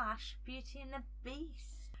 Beauty and the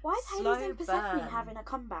Beast. Why is Hades and Persephone having a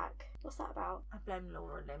comeback? What's that about? I blame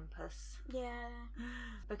Laura Olympus. Yeah.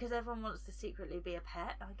 Because everyone wants to secretly be a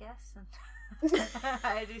pet, I guess. And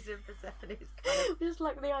Hades and Persephone is kind of... Just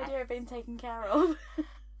like the idea of being taken care of.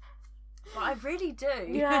 But I really do.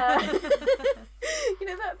 Yeah. You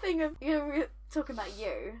know that thing of, we were talking about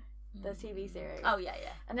You, the TV series. Oh,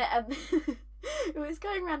 yeah. And it was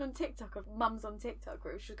going around on TikTok, of mums on TikTok,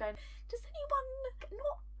 where she was going, does anyone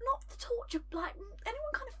not the torture, like,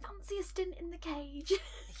 anyone kind of fancy a stint in the cage?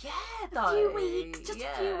 Yeah, a few weeks, a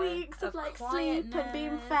few weeks of like sleep and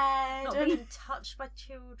being fed, not being touched by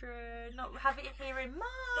children, not having hearing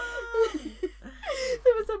mum.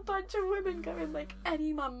 There was a bunch of women going like,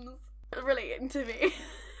 any mums relating to me.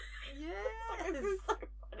 Yeah, This is so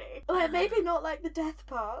funny. Like, maybe not like the death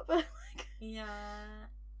part, but like, yeah,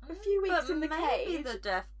 a few weeks in the maybe cage. the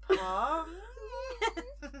death part.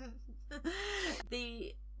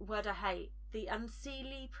 The word I hate, The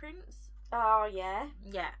Unseelie Prince. Oh yeah.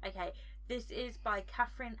 Yeah, okay. This is by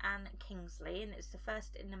Catherine Ann Kingsley, and it's the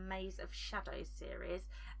first in the Maze of Shadows series,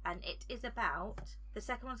 and it is about, the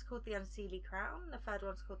second one's called The Unseelie Crown, the third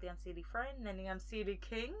one's called The Unseelie Throne, and then The Unseelie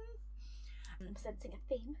King. I'm sensing a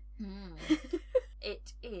theme.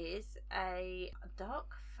 It is a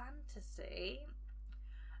dark fantasy,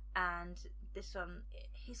 and this one,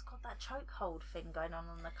 he's got that chokehold thing going on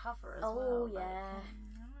the cover as well. Oh yeah.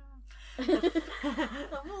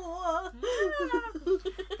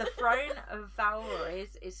 The throne of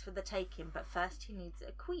Valroys is for the taking, but first he needs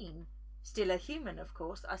a queen. Still a human, of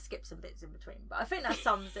course. I skipped some bits in between, but I think that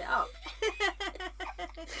sums it up.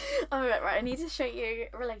 Oh, right. I need to show you,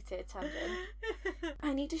 related tangent,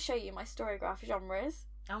 I need to show you my Storygraph genres.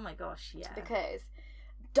 Oh my gosh, yeah. Because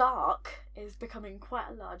dark is becoming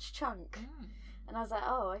quite a large chunk. And I was like,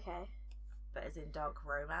 oh, okay. But as in dark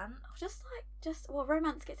romance? Well,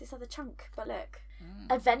 romance gets its other chunk, but look.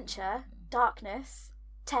 Adventure, darkness,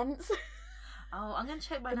 tense. Oh, I'm going to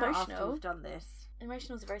check mine out after we've done this.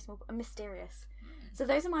 Emotional is very small, and mysterious. So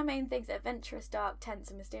those are my main things: adventurous, dark, tense,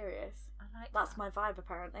 and mysterious. I like That's my vibe,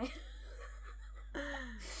 apparently.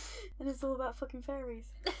 And it's all about fucking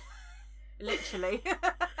fairies. Literally.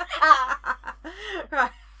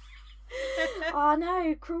 Right. Oh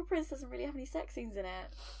no, Cruel Prince doesn't really have any sex scenes in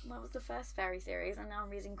it. That was the first fairy series, and now I'm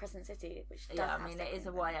reading Crescent City, which does have sex it is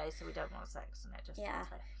a YA, so we don't want sex in it. Just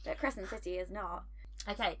but Crescent City is not.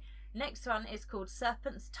 Okay, next one is called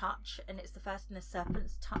Serpent's Touch, and it's the first in the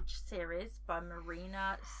Serpent's Touch series by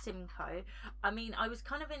Marina Simcoe. I mean, I was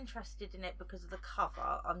kind of interested in it because of the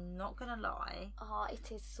cover, I'm not going to lie. Oh,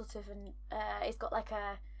 it is sort of it's got like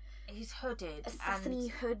he's hooded. A sesame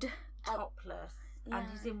hood. Topless. And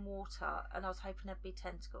he's in water, and I was hoping there'd be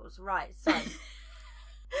tentacles. Right, so...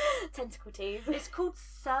 Tentacle teeth. It's called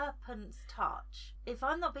Serpent's Touch. If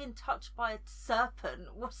I'm not being touched by a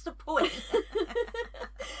serpent, what's the point?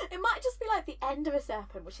 It might just be like the end of a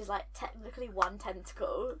serpent, which is like technically one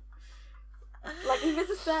tentacle. Like if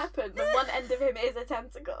it's a serpent, then one end of him is a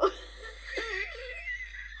tentacle.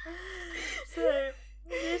 So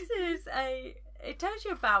this is it tells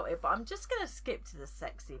you about it, but I'm just going to skip to the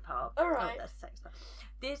sexy part. Alright. Oh, the sex part.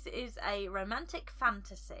 This is a romantic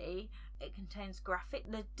fantasy. It contains graphic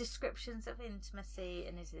descriptions of intimacy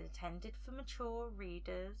and is intended for mature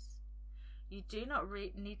readers. You do not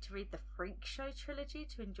need to read the Freak Show trilogy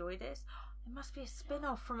to enjoy this. It must be a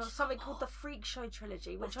spin-off from something called the Freak Show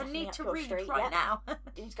trilogy, which I need to read now.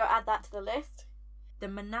 You need to go add that to the list. The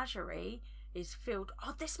menagerie is filled...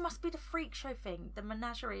 Oh, this must be the Freak Show thing. The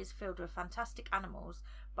menagerie is filled with fantastic animals,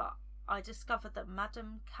 but I discovered that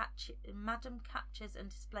Madam captures and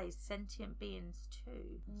displays sentient beings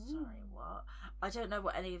too. Sorry, what? I don't know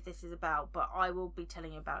what any of this is about, but I will be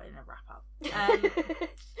telling you about it in a wrap-up.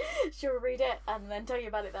 Sure, read it and then tell you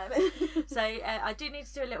about it then. So I do need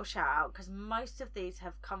to do a little shout-out because most of these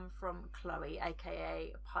have come from Chloe,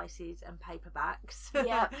 aka Pisces and Paperbacks.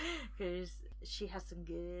 Yeah. Because she has some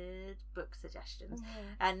good book suggestions.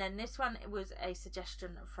 And then this one was a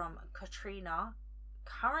suggestion from Katrina.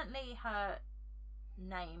 Currently her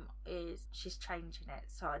name is, she's changing it,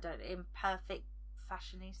 so I don't, Imperfect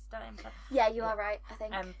Fashionista. Yeah, you are right, I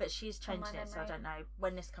think. But she's changing it, so I don't know.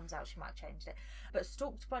 When this comes out, she might have changed it. But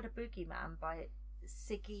Stalked by the Boogeyman by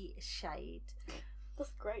Siggy Shade. That's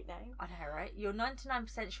a great name. I know, right? You're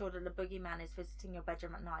 99% sure that the boogeyman is visiting your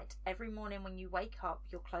bedroom at night. Every morning when you wake up,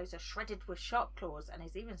 your clothes are shredded with sharp claws and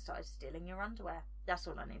he's even started stealing your underwear. That's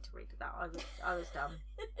all I need to read of that. I was done.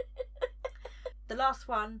 The last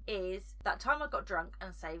one is That Time I Got Drunk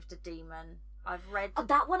and Saved a Demon. I've read... Oh,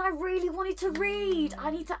 that one I really wanted to read.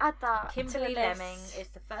 I need to add that Kimberly to the Lemming list. is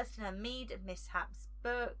the first in her Mead Mishaps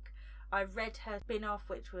book. I read her spin-off,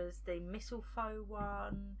 which was the Mistletoe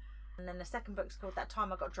one. And then the second book's called That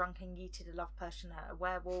Time I Got Drunk and Yeeted a Love Potion at a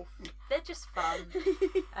Werewolf. They're just fun.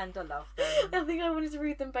 And I love them. I think I wanted to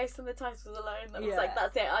read them based on the titles alone. I was like,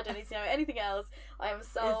 that's it. I don't need to know anything else. I am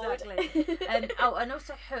sold. Exactly. And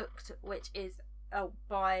also Hooked, which is...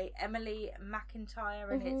 by Emily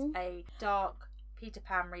McIntyre, and it's a dark Peter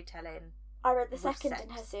Pan retelling. I read the second in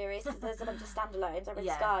her series because there's a bunch of standalones. I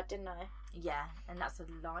read Scarred, didn't I? Yeah, and that's a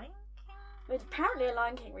Lion King? It's apparently a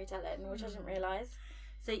Lion King retelling, which I didn't realise.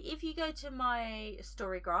 So if you go to my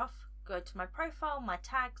story graph, go to my profile, my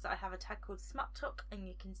tags, I have a tag called Smut Talk, and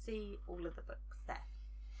you can see all of the books there.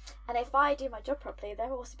 And if I do my job properly, there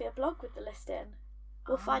will also be a blog with the listing.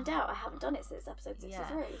 We'll find out. I haven't done it since episode 63.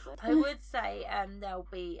 Yeah. So. I would say there'll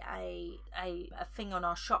be a thing on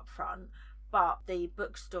our shop front, but the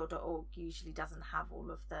bookstore.org usually doesn't have all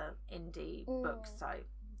of the indie books, so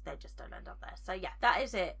they just don't end up there. So yeah, that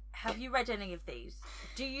is it. Have you read any of these?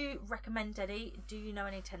 Do you recommend any? Do you know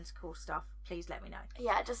any tentacle stuff? Please let me know.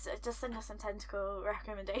 Yeah, just send us some tentacle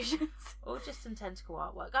recommendations. Or just some tentacle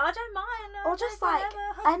artwork. I don't mind. Or just like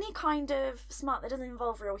any kind of smut that doesn't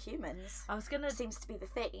involve real humans. Seems to be the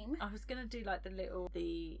theme. I was gonna do like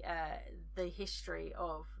the history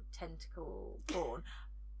of tentacle porn,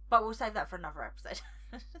 but we'll save that for another episode.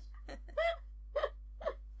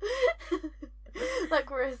 Like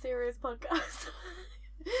we're a serious podcast.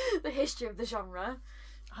 The history of the genre.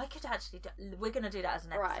 I could actually we're going to do that as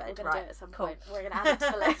an episode. Right, we're going to do it at some point. We're going to add it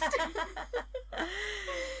to the list.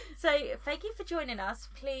 So, thank you for joining us.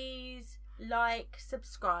 Please like,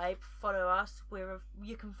 subscribe, follow us.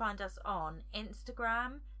 You can find us on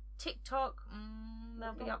Instagram, TikTok.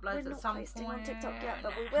 There'll be uploads at some point. We're not posting on TikTok yet,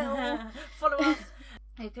 but we will. Follow us.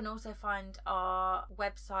 You can also find our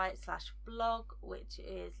website /blog, which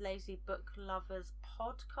is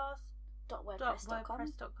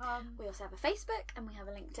lazybookloverspodcast.wordpress.com. We also have a Facebook and we have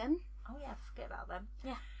a LinkedIn. Oh yeah, forget about them.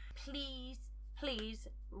 Yeah. Please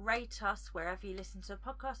rate us wherever you listen to a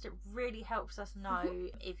podcast. It really helps us know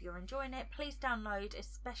if you're enjoying it. Please download,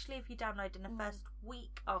 especially if you download in the first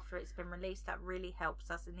week after it's been released. That really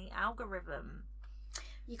helps us in the algorithm.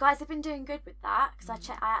 You guys have been doing good with that, because I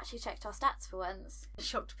actually checked our stats for once.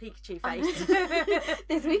 Shocked Pikachu face.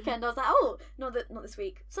 This weekend I was like, oh, not this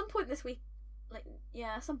week. Some point this week,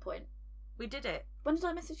 some point. We did it. When did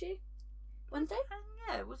I message you? Wednesday?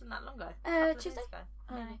 Yeah, it wasn't that long ago. Tuesday?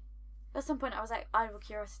 At some point I was like, out of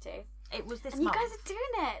curiosity. It was this month. month. You guys are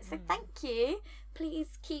doing it, so thank you.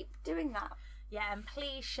 Please keep doing that. Yeah, and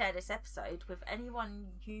please share this episode with anyone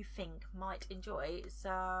you think might enjoy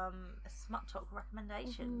some Smut Talk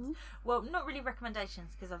recommendations. Well, not really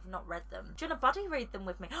recommendations because I've not read them. Do you want to buddy read them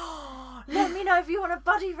with me? Let me know if you want a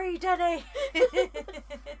buddy read, Denny. Thank you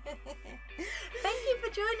for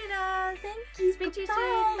joining us. Thank you. Speak to you Bye.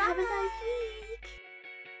 soon. Bye. Have a nice week.